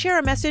thank you and share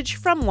a message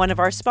from one of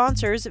our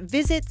sponsors,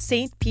 Visit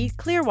St. Pete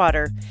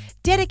Clearwater,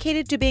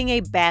 dedicated to being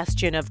a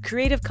bastion of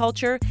creative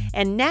culture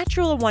and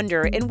natural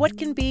wonder in what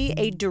can be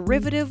a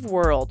derivative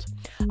world,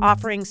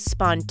 offering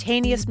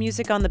spontaneous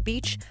music on the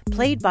beach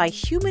played by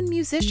human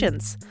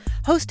musicians,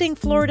 hosting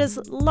Florida's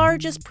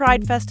largest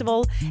pride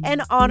festival,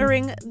 and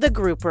honoring the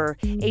grouper,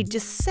 a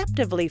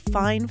deceptively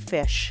fine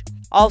fish.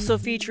 Also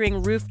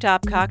featuring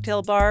rooftop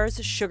cocktail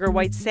bars, sugar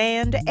white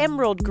sand,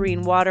 emerald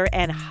green water,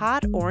 and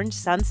hot orange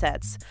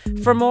sunsets.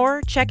 For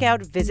more, check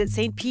out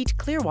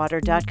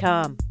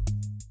visitstpeteclearwater.com.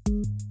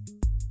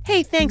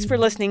 Hey, thanks for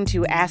listening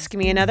to Ask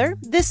Me Another.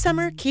 This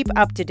summer, keep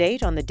up to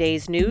date on the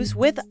day's news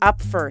with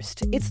Up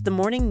First. It's the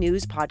morning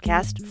news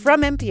podcast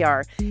from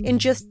NPR. In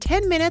just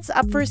 10 minutes,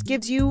 Up First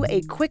gives you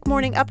a quick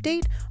morning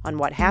update on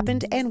what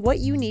happened and what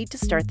you need to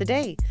start the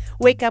day.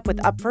 Wake up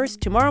with Up First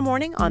tomorrow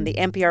morning on the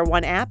NPR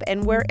One app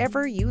and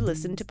wherever you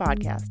listen to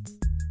podcasts.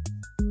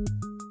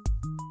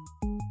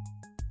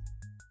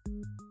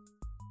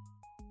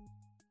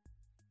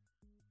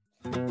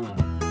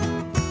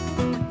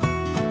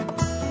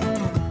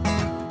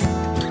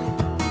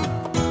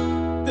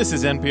 This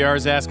is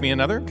NPR's Ask Me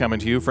Another, coming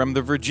to you from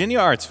the Virginia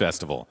Arts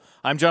Festival.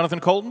 I'm Jonathan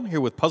Coulton,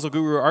 here with Puzzle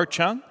Guru Art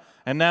Chung,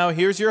 and now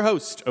here's your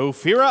host,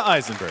 Ophira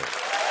Eisenberg.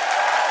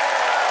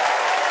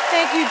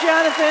 Thank you,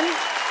 Jonathan.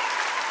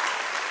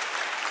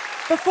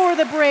 Before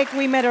the break,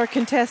 we met our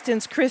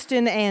contestants,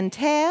 Kristen and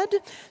Tad.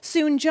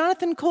 Soon,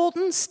 Jonathan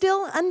Coulton,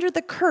 still under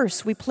the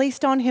curse we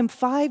placed on him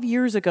 5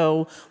 years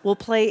ago, will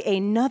play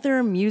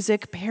another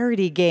music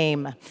parody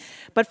game.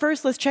 But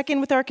first, let's check in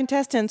with our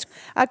contestants.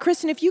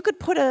 Kristen, if you could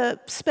put a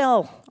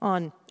spell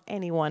on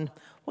anyone,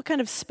 what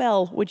kind of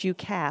spell would you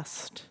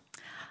cast?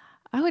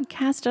 I would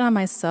cast it on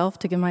myself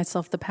to give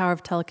myself the power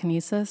of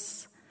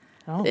telekinesis.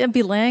 Oh. I'd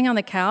be laying on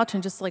the couch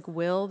and just like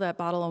will that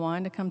bottle of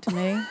wine to come to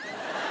me.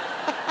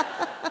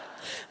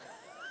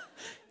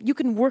 You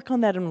can work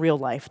on that in real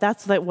life.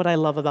 That's what I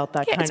love about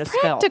that kind of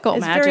spell. Practical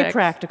magic. It's very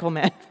practical,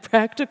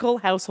 practical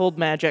household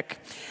magic.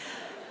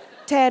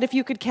 Tad, if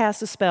you could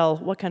cast a spell,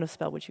 what kind of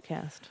spell would you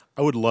cast?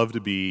 I would love to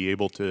be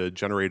able to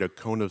generate a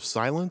cone of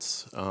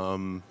silence,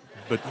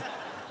 but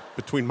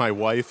between my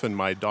wife and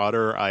my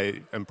daughter,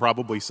 I am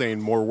probably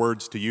saying more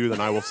words to you than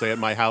I will say at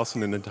my house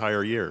in an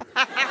entire year.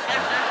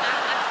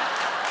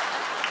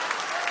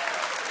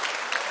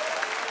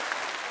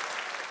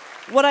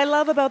 What I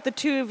love about the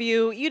two of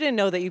you, you didn't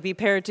know that you'd be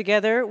paired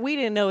together. We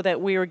didn't know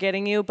that we were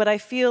getting you, but I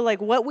feel like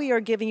what we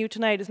are giving you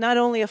tonight is not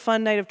only a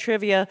fun night of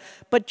trivia,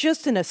 but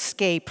just an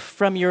escape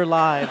from your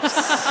lives.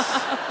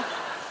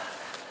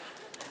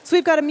 So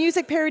we've got a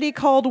music parody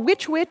called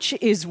Which Witch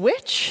is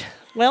Which?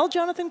 Well,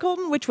 Jonathan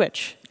Colton, which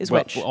witch is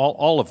which?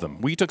 All of them.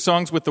 We took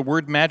songs with the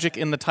word magic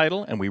in the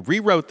title, and we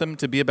rewrote them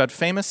to be about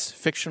famous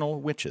fictional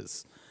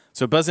witches.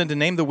 So buzz in to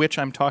name the witch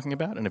I'm talking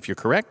about, and if you're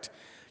correct,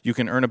 you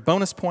can earn a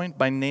bonus point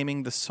by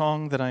naming the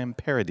song that I am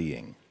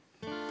parodying.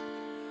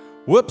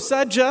 Whoops,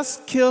 I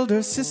just killed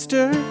her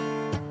sister.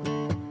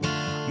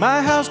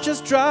 My house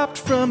just dropped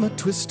from a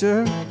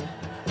twister.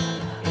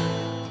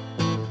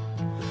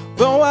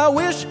 Though I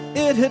wish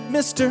it had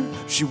missed her,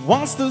 she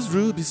wants those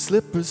ruby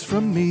slippers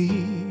from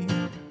me.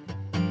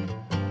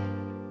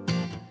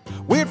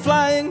 Weird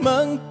flying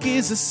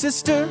monkey's a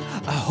sister.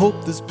 I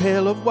hope this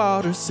pail of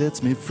water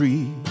sets me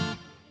free.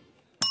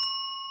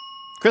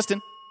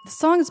 Kristen. The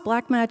song is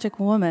Black Magic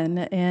Woman,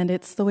 and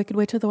it's The Wicked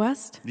Witch of the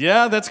West.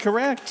 Yeah, that's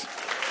correct.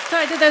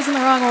 Sorry, I did those in the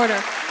wrong order.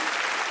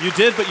 You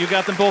did, but you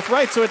got them both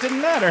right, so it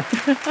didn't matter.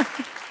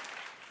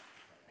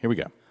 Here we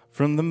go.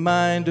 From the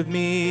mind of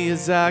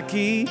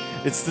Miyazaki,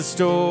 it's the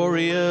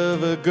story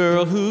of a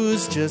girl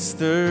who's just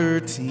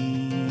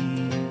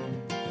 13.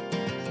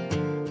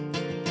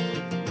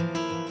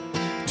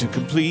 To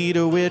complete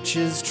a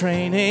witch's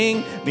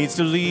training, needs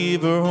to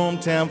leave her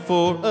hometown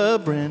for a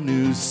brand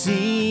new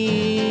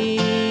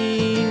scene.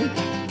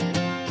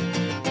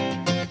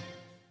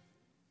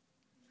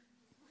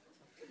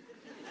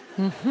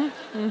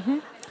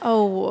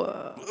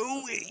 Oh,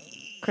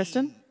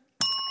 Kristen?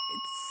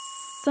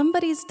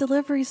 Somebody's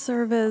delivery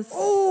service.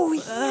 Oh,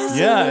 yes.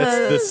 Yeah,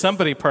 it's the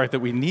somebody part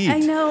that we need. I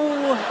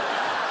know.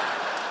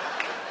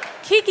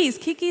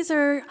 Kiki's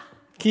are...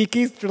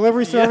 Kiki's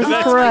delivery service is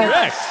that's correct.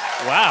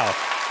 Wow.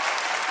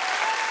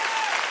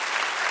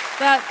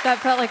 That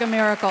felt like a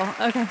miracle.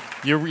 Okay.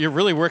 You're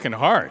really working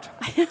hard.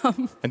 I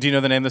am. And do you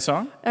know the name of the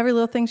song? Every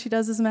Little Thing She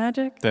Does Is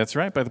Magic. That's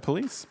right, by the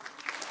Police.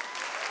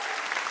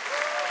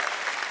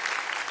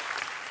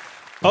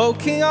 Oh,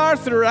 King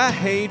Arthur, I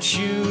hate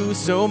you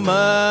so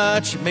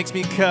much. It makes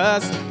me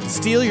cuss to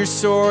steal your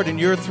sword and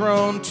your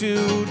throne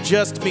too.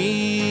 Just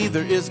me,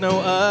 there is no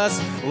us.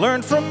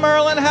 Learn from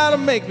Merlin how to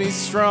make me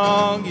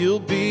strong.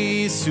 You'll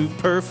be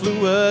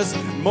superfluous.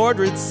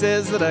 Mordred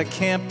says that I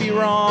can't be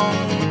wrong.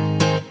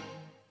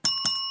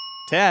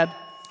 Tad.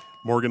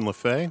 Morgan Le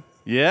Fay.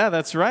 Yeah,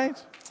 that's right.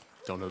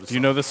 Don't know the song. Do you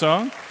know the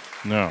song?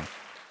 No.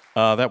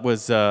 That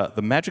was The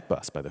Magic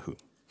Bus by The Who.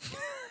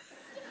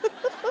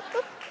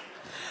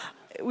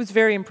 It was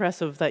very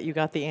impressive that you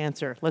got the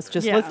answer. Let's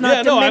not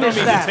I diminish don't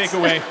mean that. to take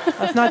away.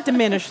 Let's not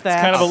diminish that.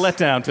 It's kind of a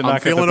letdown to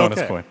not get the bonus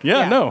okay. point.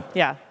 Yeah,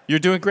 Yeah. You're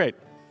doing great.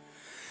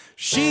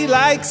 She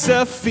likes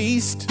a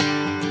feast.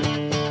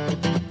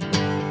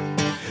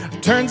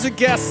 Turns her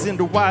guests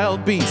into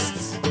wild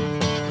beasts.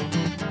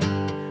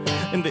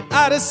 In the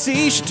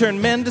Odyssey, she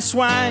turned men to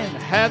swine.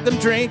 Had them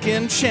drink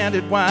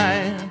enchanted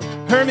wine.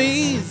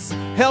 Hermes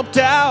helped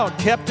out,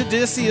 kept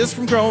Odysseus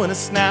from growing a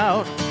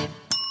snout.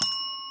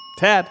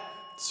 Tad.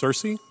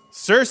 Circe?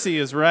 Circe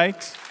is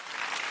right.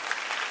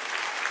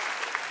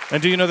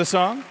 And do you know the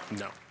song?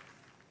 No.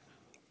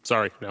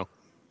 Sorry, no.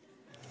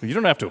 You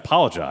don't have to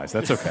apologize.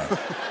 That's okay.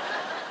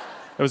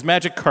 That was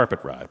Magic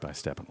Carpet Ride by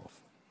Steppenwolf.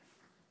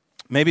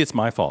 Maybe it's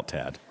my fault,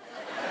 Tad.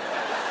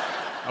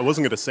 I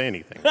wasn't going to say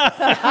anything.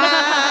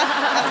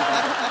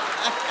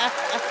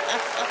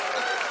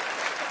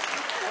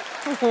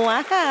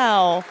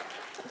 Wow.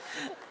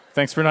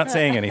 Thanks for not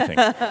saying anything.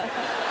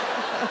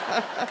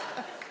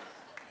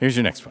 Here's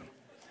your next one.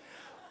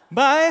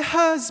 My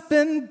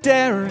husband,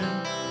 Darren,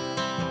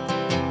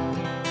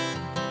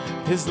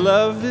 his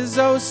love is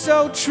oh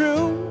so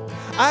true.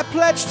 I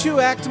pledge to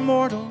act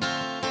immortal.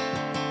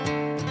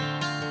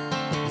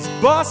 His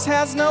boss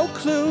has no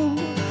clue.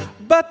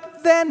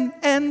 But then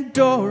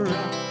Endora,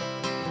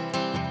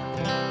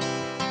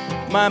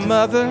 my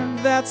mother,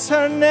 that's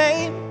her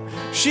name,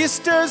 she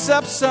stirs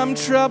up some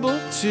trouble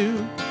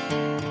too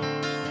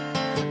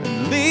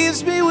and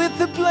leaves me with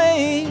the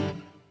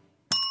blame.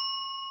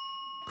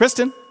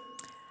 Kristen.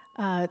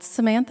 It's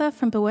Samantha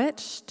from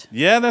Bewitched.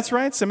 Yeah, that's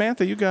right.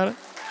 Samantha, you got it.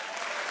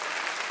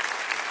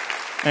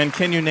 And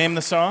can you name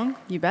the song?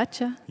 You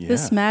betcha. Yeah.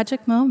 This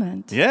Magic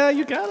Moment. Yeah,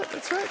 you got it.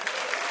 That's right.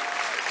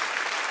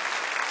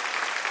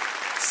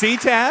 See,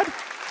 Tad?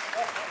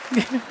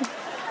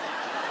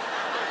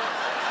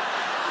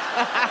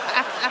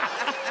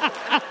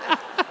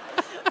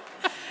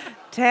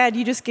 Tad,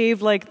 you just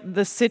gave like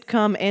the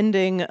sitcom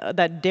ending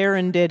that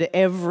Darren did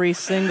every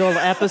single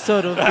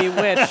episode of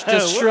Bewitched.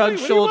 Just shrugged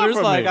shoulders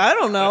like, I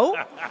don't know.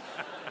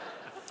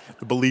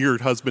 The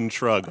beleaguered husband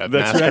shrug. I've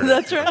That's mastered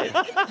right. it.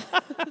 That's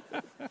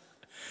right.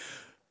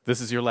 This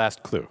is your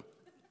last clue.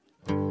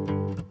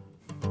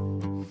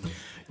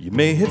 You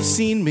may have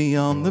seen me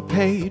on the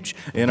page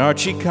in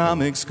Archie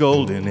Comics'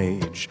 Golden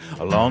Age,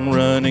 a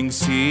long-running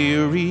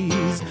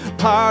series,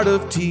 part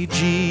of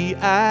TGIF.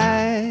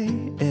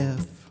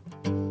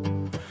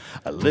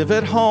 I live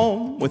at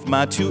home with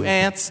my 2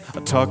 aunts,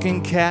 a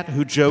talking cat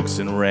who jokes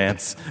and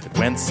rants. It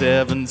went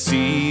 7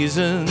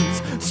 seasons,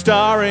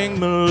 starring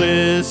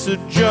Melissa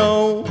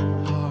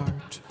Joan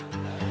Hart.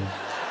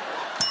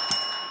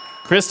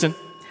 Kristen.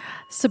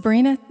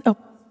 Sabrina.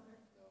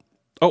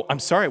 Oh, I'm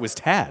sorry, it was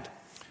Tad.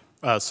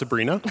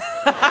 Sabrina.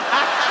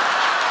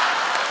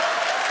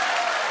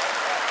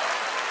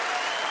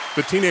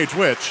 The Teenage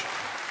Witch.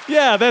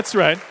 Yeah, that's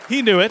right.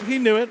 He knew it.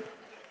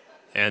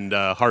 And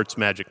Hart's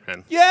Magic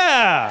Men.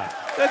 Yeah,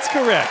 that's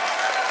correct.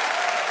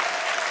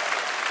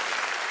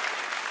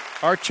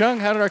 Art Chung,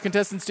 how did our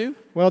contestants do?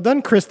 Well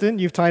done, Kristen.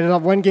 You've tied it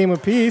up 1 game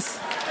apiece.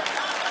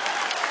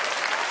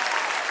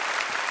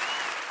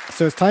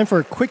 So it's time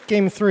for quick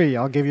game 3.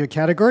 I'll give you a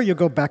category. You'll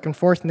go back and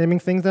forth naming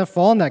things that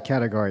fall in that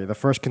category. The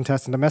first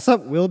contestant to mess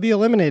up will be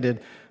eliminated.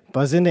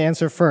 Buzz in to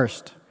answer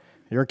first.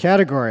 Your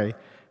category.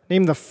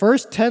 Name the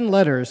first 10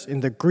 letters in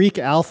the Greek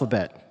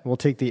alphabet. We'll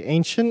take the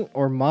ancient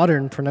or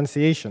modern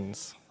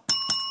pronunciations.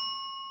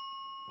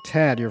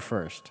 Tad, you're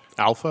first.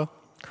 Alpha.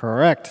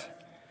 Correct.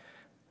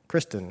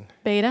 Kristen.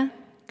 Beta.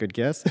 Good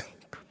guess.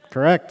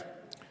 Correct.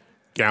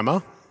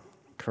 Gamma.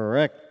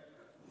 Correct.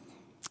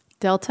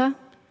 Delta.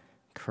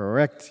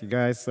 Correct. You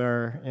guys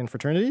are in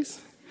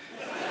fraternities?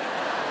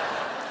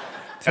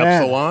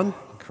 Tad. Epsilon.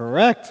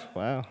 Correct.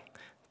 Wow.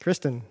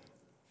 Kristen.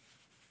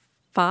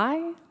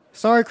 Phi.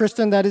 Sorry,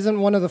 Kristen, that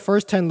isn't one of the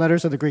first 10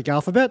 letters of the Greek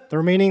alphabet. The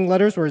remaining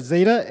letters were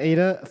zeta,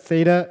 eta,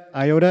 theta,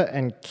 iota,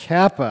 and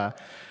kappa.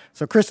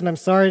 So, Kristen, I'm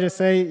sorry to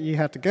say you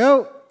have to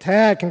go.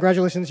 Tad,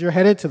 congratulations, you're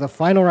headed to the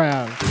final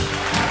round.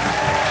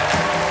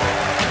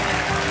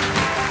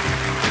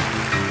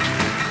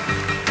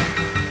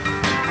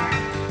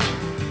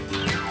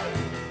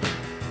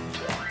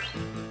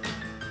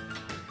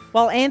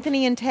 While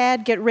Anthony and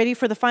Tad get ready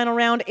for the final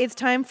round, it's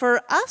time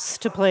for us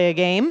to play a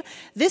game.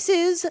 This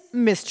is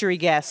Mystery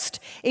Guest.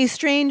 A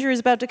stranger is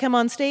about to come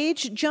on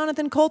stage.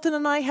 Jonathan Colton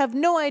and I have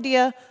no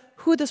idea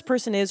who this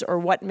person is or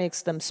what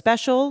makes them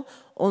special.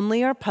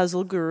 Only our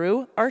puzzle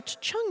guru, Art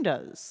Chung,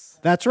 does.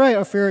 That's right,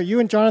 Ophir. You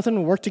and Jonathan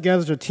will work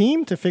together as a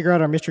team to figure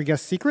out our mystery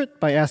guest secret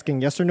by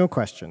asking yes or no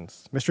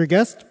questions. Mystery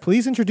guest,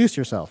 please introduce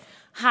yourself.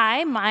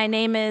 Hi, my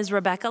name is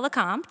Rebecca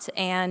Lecomte,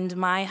 and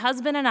my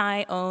husband and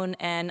I own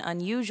an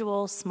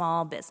unusual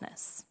small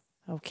business.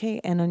 Okay,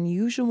 an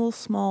unusual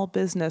small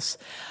business.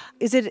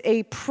 Is it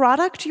a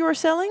product you're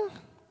selling?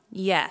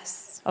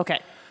 Yes.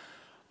 Okay.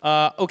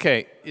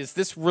 Okay, is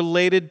this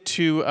related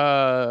to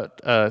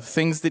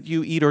things that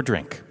you eat or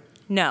drink?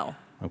 No.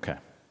 Okay.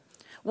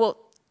 Well,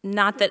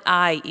 not that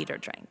I eat or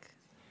drink.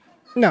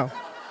 No.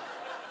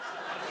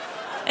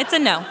 It's a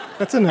no.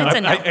 That's a no. It's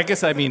a no. I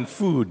guess I mean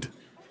food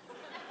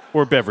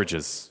or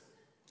beverages.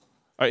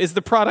 Is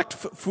the product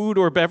food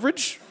or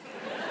beverage?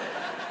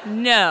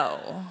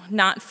 No,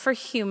 not for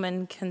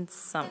human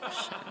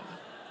consumption.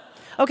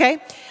 Okay.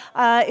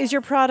 Is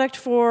your product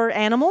for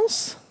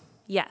animals?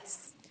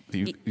 Yes.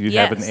 You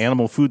yes. have an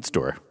animal food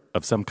store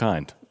of some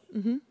kind.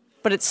 Mm-hmm.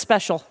 But it's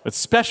special. It's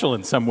special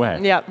in some way.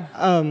 Yeah.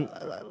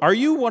 Are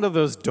you one of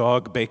those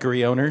dog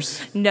bakery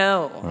owners?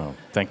 No. Oh,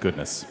 thank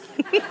goodness.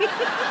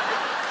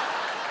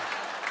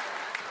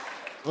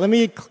 Let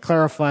me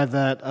clarify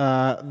that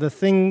the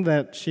thing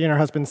that she and her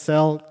husband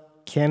sell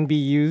can be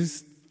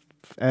used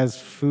as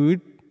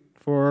food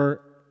for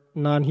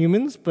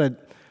non-humans,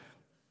 but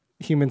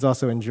humans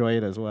also enjoy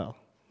it as well.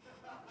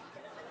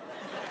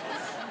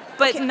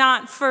 But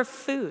not for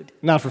food.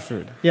 Not for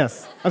food.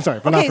 Yes. I'm sorry,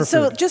 but not for food.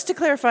 Okay, so just to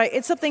clarify,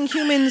 it's something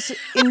humans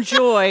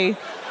enjoy,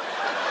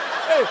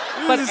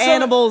 but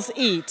animals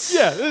eat.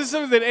 Yeah, this is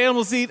something that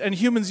animals eat and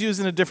humans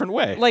use in a different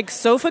way. Like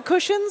sofa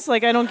cushions?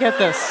 Like, I don't get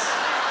this.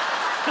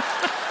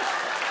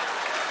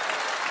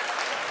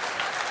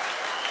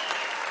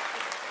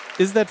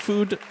 Is that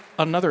food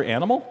another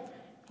animal?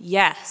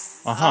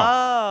 Yes. Uh-huh.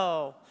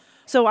 Oh.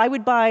 So I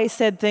would buy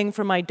said thing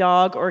for my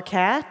dog or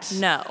cat?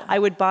 No. I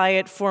would buy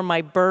it for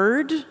my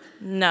bird?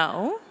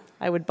 No.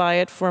 I would buy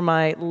it for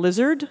my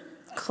lizard?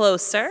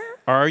 Closer.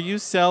 Are you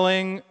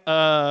selling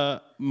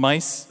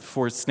mice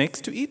for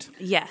snakes to eat?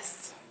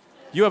 Yes.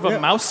 You have a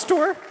mouse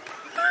store?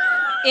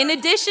 In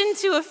addition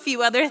to a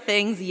few other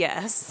things,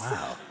 yes.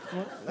 Wow.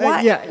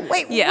 What? Yeah.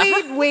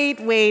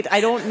 Wait.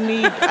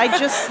 I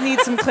just need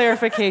some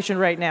clarification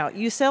right now.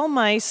 You sell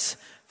mice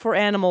for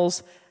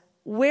animals.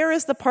 Where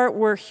is the part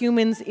where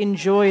humans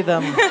enjoy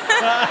them?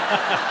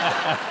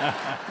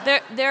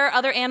 There are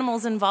other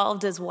animals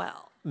involved as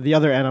well. The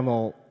other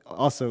animal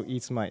also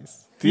eats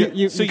mice. So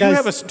you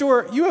have a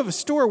store. You have a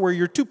store where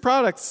your two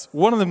products,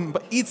 one of them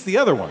eats the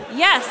other one.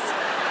 Yes.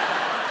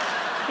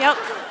 Yep.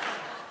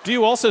 Do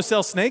you also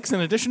sell snakes in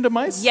addition to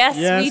mice? Yes,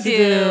 we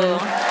do.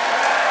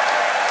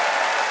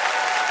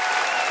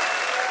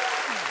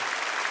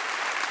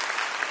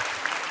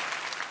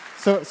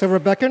 So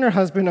Rebecca and her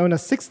husband own a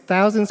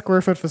 6,000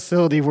 square foot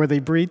facility where they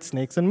breed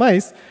snakes and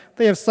mice.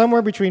 They have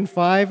somewhere between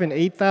 5,000 and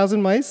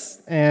 8,000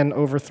 mice and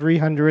over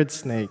 300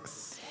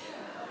 snakes.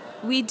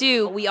 We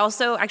do. We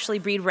also actually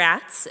breed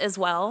rats as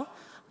well.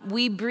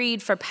 We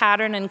breed for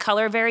pattern and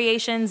color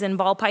variations in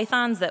ball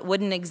pythons that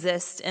wouldn't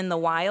exist in the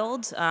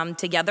wild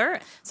together.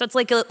 So it's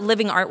like a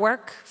living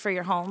artwork for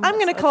your home. I'm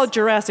going to call it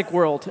Jurassic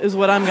World, is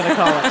what I'm going to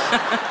call it.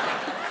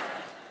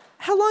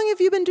 How long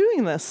have you been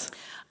doing this?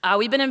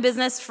 We've been in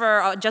business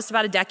for just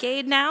about a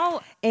decade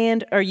now.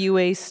 And are you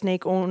a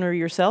snake owner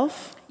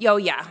yourself? Oh,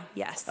 yeah,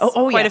 yes.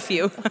 Quite a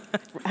few.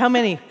 How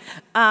many?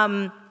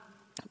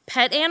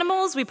 Pet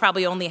animals, we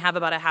probably only have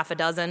about a half a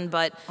dozen,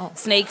 but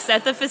snakes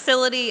at the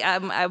facility,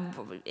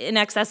 in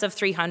excess of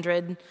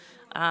 300.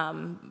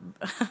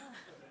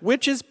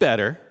 Which is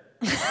better,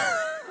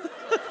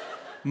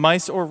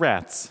 mice or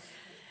rats?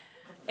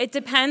 It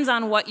depends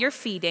on what you're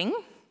feeding.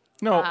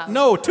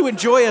 No, to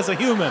enjoy as a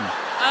human,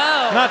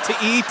 not to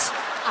eat.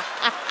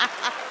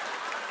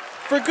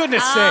 For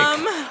goodness sake.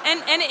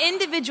 An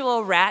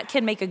individual rat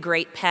can make a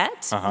great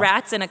pet.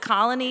 Rats in a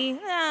colony,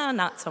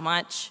 not so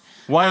much.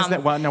 Why is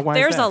that? Why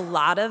There's is that? a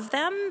lot of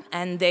them,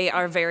 and they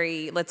are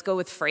very, let's go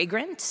with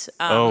fragrant.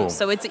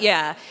 So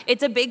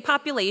it's a big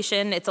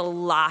population. It's a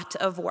lot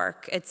of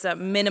work. It's a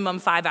minimum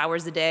 5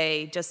 hours a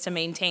day just to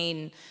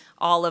maintain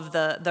all of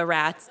the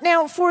rats.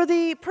 Now, for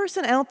the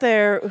person out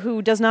there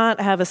who does not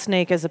have a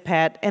snake as a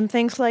pet and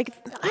thinks like,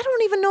 I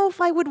don't even know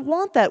if I would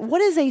want that,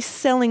 what is a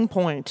selling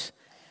point?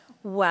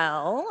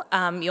 Well,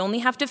 you only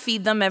have to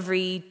feed them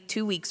every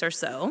 2 weeks or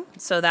so.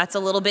 So that's a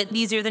little bit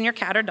easier than your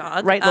cat or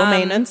dog. Right, low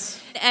maintenance.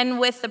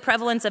 And with the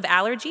prevalence of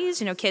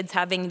allergies, kids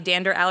having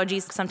dander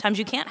allergies, sometimes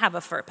you can't have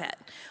a fur pet.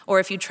 Or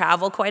if you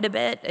travel quite a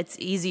bit, it's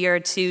easier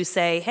to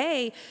say,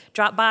 hey,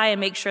 drop by and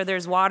make sure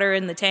there's water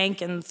in the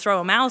tank and throw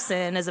a mouse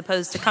in, as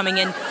opposed to coming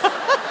in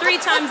 3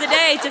 times a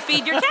day to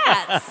feed your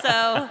cats.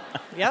 So,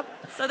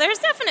 so there's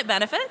definite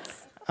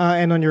benefits.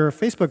 And on your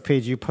Facebook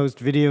page, you post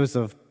videos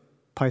of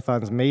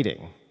pythons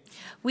mating.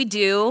 We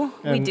do.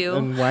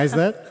 And why is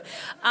that?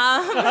 Why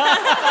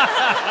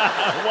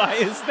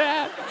is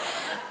that?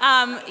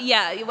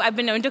 I've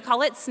been known to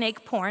call it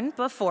snake porn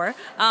before.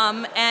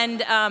 One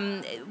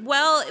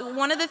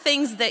of the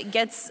things that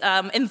gets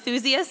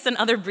enthusiasts and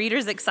other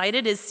breeders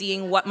excited is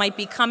seeing what might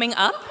be coming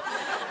up.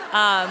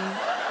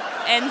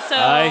 And so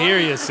I hear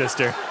you,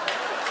 sister.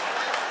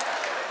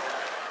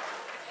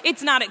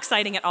 It's not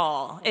exciting at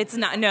all. It's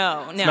not,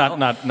 no.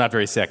 It's not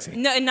very sexy.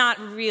 No, not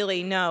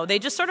really, no. They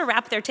just sort of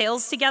wrap their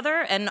tails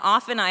together, and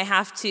often I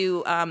have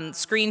to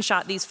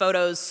screenshot these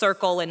photos,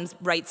 circle, and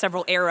write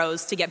several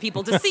arrows to get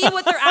people to see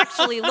what they're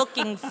actually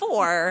looking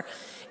for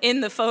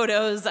in the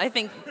photos. I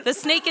think the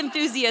snake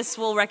enthusiasts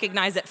will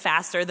recognize it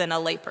faster than a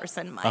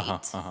layperson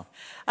might.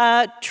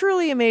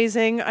 Truly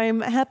amazing. I'm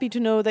happy to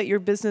know that your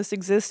business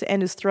exists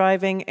and is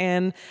thriving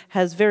and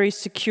has very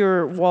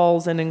secure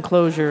walls and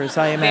enclosures,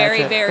 I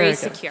imagine. Very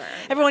secure.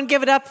 Everyone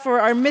give it up for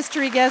our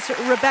mystery guest,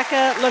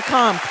 Rebecca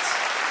Lecomte.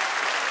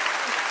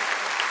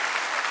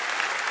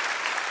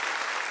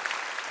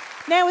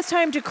 Now it's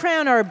time to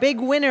crown our big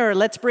winner.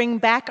 Let's bring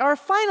back our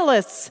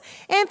finalists.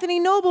 Anthony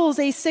Noble's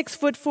a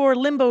 6'4"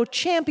 limbo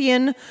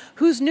champion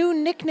whose new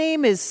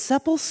nickname is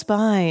Supple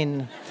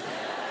Spine.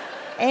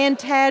 And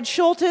Tad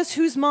Schultes,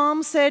 whose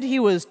mom said he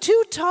was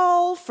too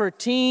tall for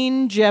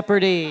Teen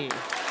Jeopardy.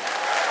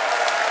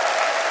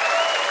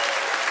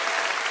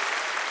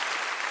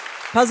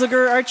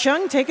 Puzzleger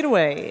Archung, take it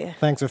away.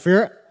 Thanks,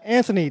 Ophir.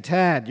 Anthony,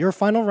 Tad, your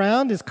final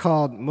round is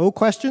called Mo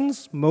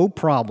Questions, Mo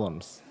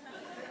Problems.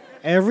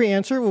 Every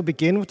answer will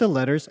begin with the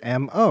letters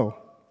M-O.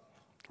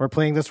 We're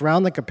playing this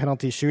round like a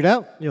penalty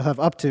shootout. You'll have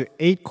up to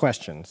 8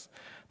 questions.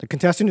 The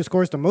contestant who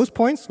scores the most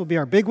points will be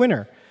our big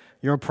winner.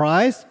 Your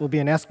prize will be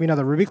an Ask Me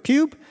Another Rubik's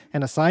Cube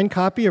and a signed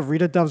copy of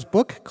Rita Dove's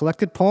book,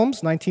 Collected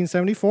Poems,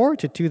 1974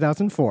 to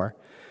 2004.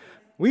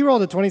 We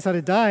rolled a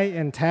 20-sided die,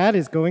 and Tad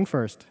is going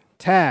first.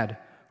 Tad,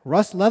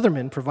 Russ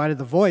Leatherman provided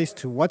the voice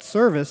to what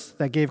service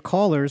that gave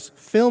callers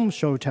film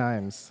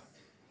showtimes?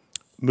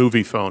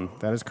 Movie phone.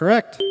 That is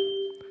correct.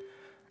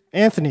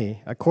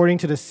 Anthony, according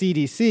to the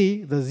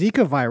CDC, the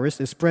Zika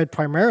virus is spread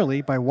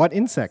primarily by what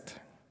insect?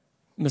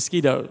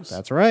 Mosquitoes.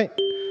 That's right.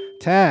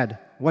 Tad,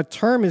 what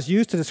term is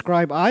used to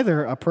describe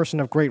either a person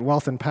of great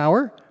wealth and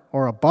power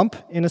or a bump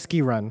in a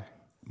ski run?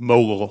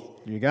 Mogul.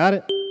 You got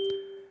it.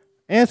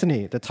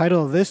 Anthony, the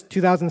title of this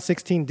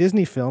 2016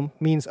 Disney film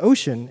means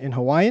ocean in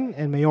Hawaiian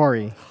and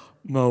Maori.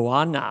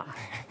 Moana.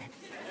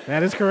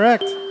 That is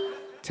correct.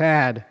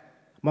 Tad,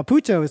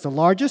 Maputo is the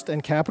largest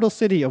and capital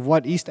city of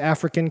what East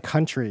African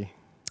country?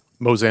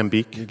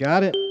 Mozambique. You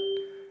got it.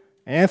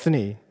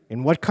 Anthony,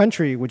 in what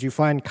country would you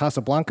find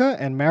Casablanca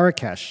and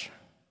Marrakesh?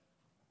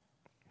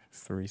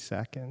 3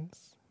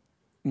 seconds.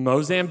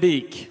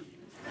 Mozambique.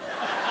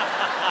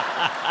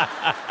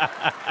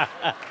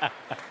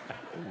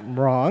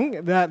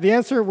 Wrong. The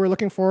answer we're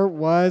looking for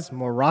was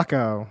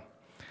Morocco.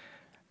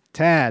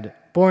 Tad,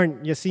 born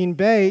Yassine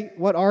Bey,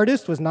 what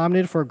artist was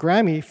nominated for a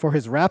Grammy for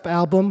his rap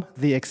album,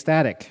 The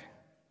Ecstatic?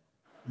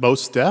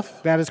 Mos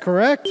Def. That is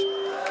correct.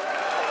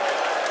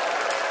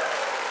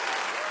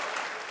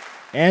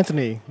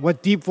 Anthony,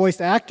 what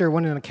deep-voiced actor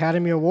won an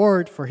Academy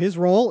Award for his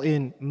role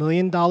in $1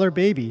 Million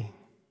Baby?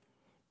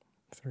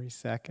 3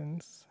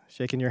 seconds.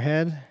 Shaking your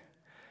head.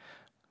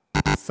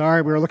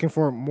 Sorry, we were looking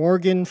for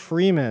Morgan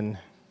Freeman.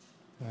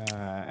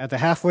 At the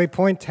halfway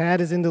point,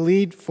 Tad is in the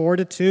lead,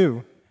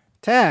 4-2.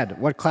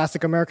 Tad, what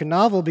classic American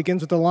novel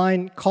begins with the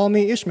line, "Call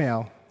me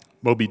Ishmael"?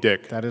 Moby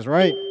Dick. That is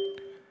right.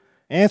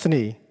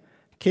 Anthony,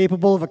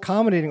 capable of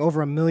accommodating over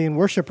 1 million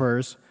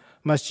worshippers,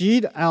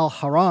 Masjid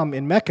al-Haram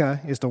in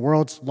Mecca is the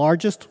world's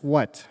largest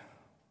what?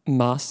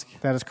 Mosque.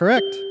 That is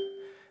correct.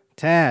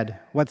 Tad,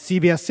 what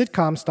CBS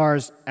sitcom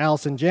stars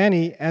Allison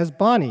Janney as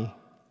Bonnie?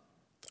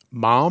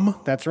 Mom.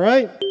 That's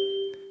right.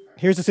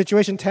 Here's the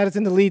situation. Tad is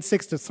in the lead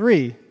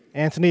 6-3.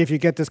 Anthony, if you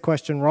get this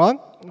question wrong,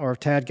 or if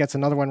Tad gets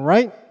another one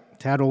right,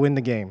 Tad will win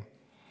the game.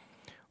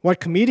 What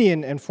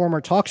comedian and former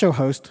talk show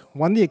host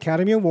won the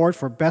Academy Award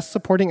for Best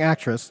Supporting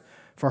Actress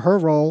for her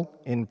role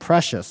in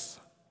Precious?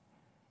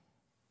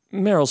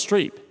 Meryl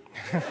Streep.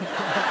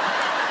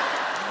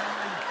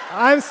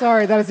 I'm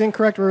sorry, that is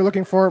incorrect. We were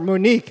looking for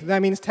Monique.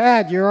 That means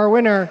Tad, you're our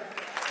winner.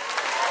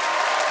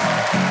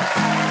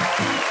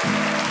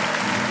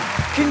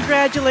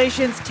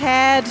 Congratulations,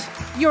 Tad.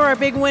 You're our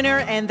big winner,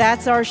 and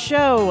that's our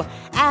show.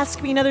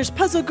 Ask Me Another's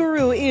puzzle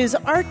guru is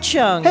Art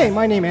Chung. Hey,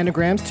 my name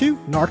anagrams to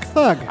Narc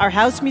Thug. Our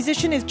house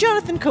musician is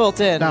Jonathan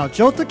Colton. Now,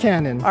 Jota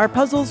Cannon. Our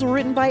puzzles were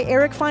written by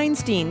Eric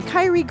Feinstein,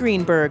 Kyrie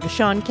Greenberg,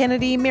 Sean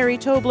Kennedy, Mary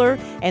Tobler,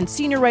 and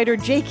senior writer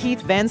J.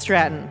 Keith Van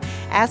Stratton.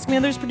 Ask Me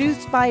Another's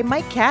produced by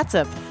Mike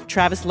Katzeff,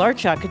 Travis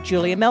Larchuk,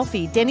 Julia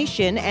Melfi, Denny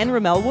Shin, and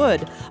Ramel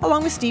Wood,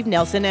 along with Steve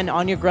Nelson and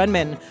Anya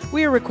Grunman.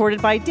 We are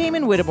recorded by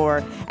Damon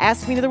Whittemore.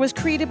 Ask Me Another was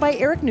created by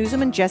Eric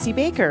Newsom and Jesse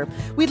Baker.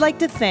 We'd like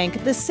to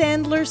thank the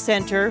Sandler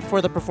Center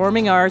for the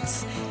Performing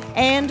Arts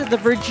and the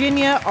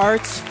Virginia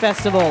Arts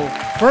Festival.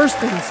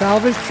 First in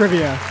Salvage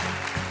Trivia.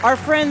 Our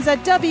friends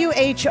at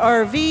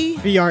WHRV,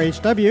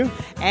 VRHW,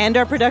 and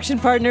our production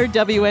partner,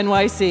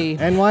 WNYC.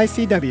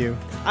 NYCW.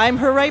 I'm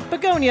Harriet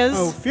Begonias.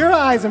 Ophira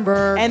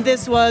Eisenberg. And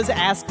this was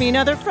Ask Me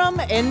Another from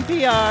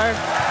NPR.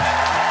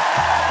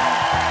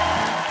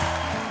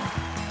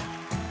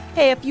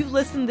 Hey, if you've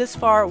listened this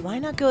far, why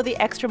not go the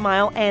extra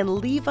mile and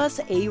leave us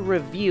a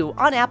review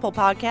on Apple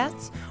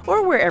Podcasts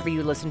or wherever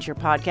you listen to your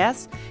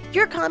podcasts?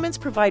 Your comments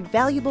provide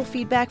valuable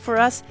feedback for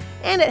us,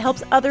 and it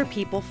helps other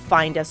people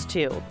find us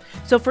too.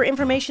 So for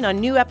information on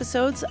new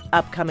episodes,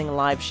 upcoming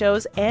live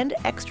shows, and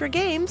extra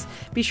games,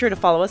 be sure to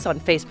follow us on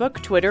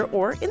Facebook, Twitter,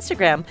 or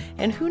Instagram.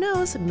 And who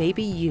knows,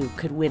 maybe you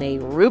could win a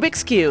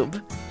Rubik's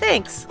Cube.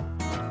 Thanks.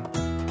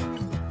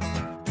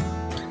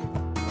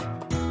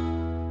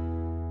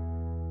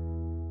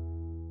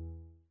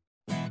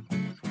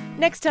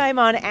 Next time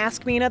on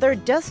Ask Me Another,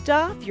 dust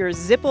off your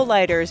Zippo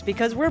lighters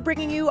because we're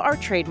bringing you our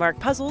trademark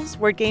puzzles,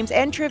 word games,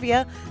 and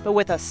trivia, but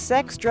with a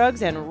sex,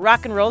 drugs, and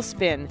rock and roll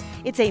spin.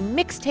 It's a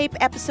mixtape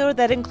episode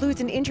that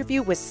includes an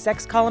interview with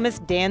sex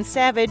columnist Dan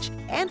Savage,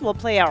 and we'll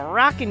play a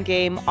rockin'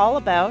 game all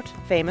about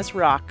famous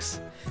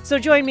rocks. So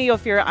join me,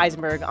 Ophira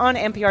Eisenberg, on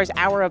NPR's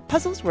Hour of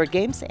Puzzles, Word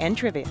Games, and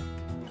Trivia.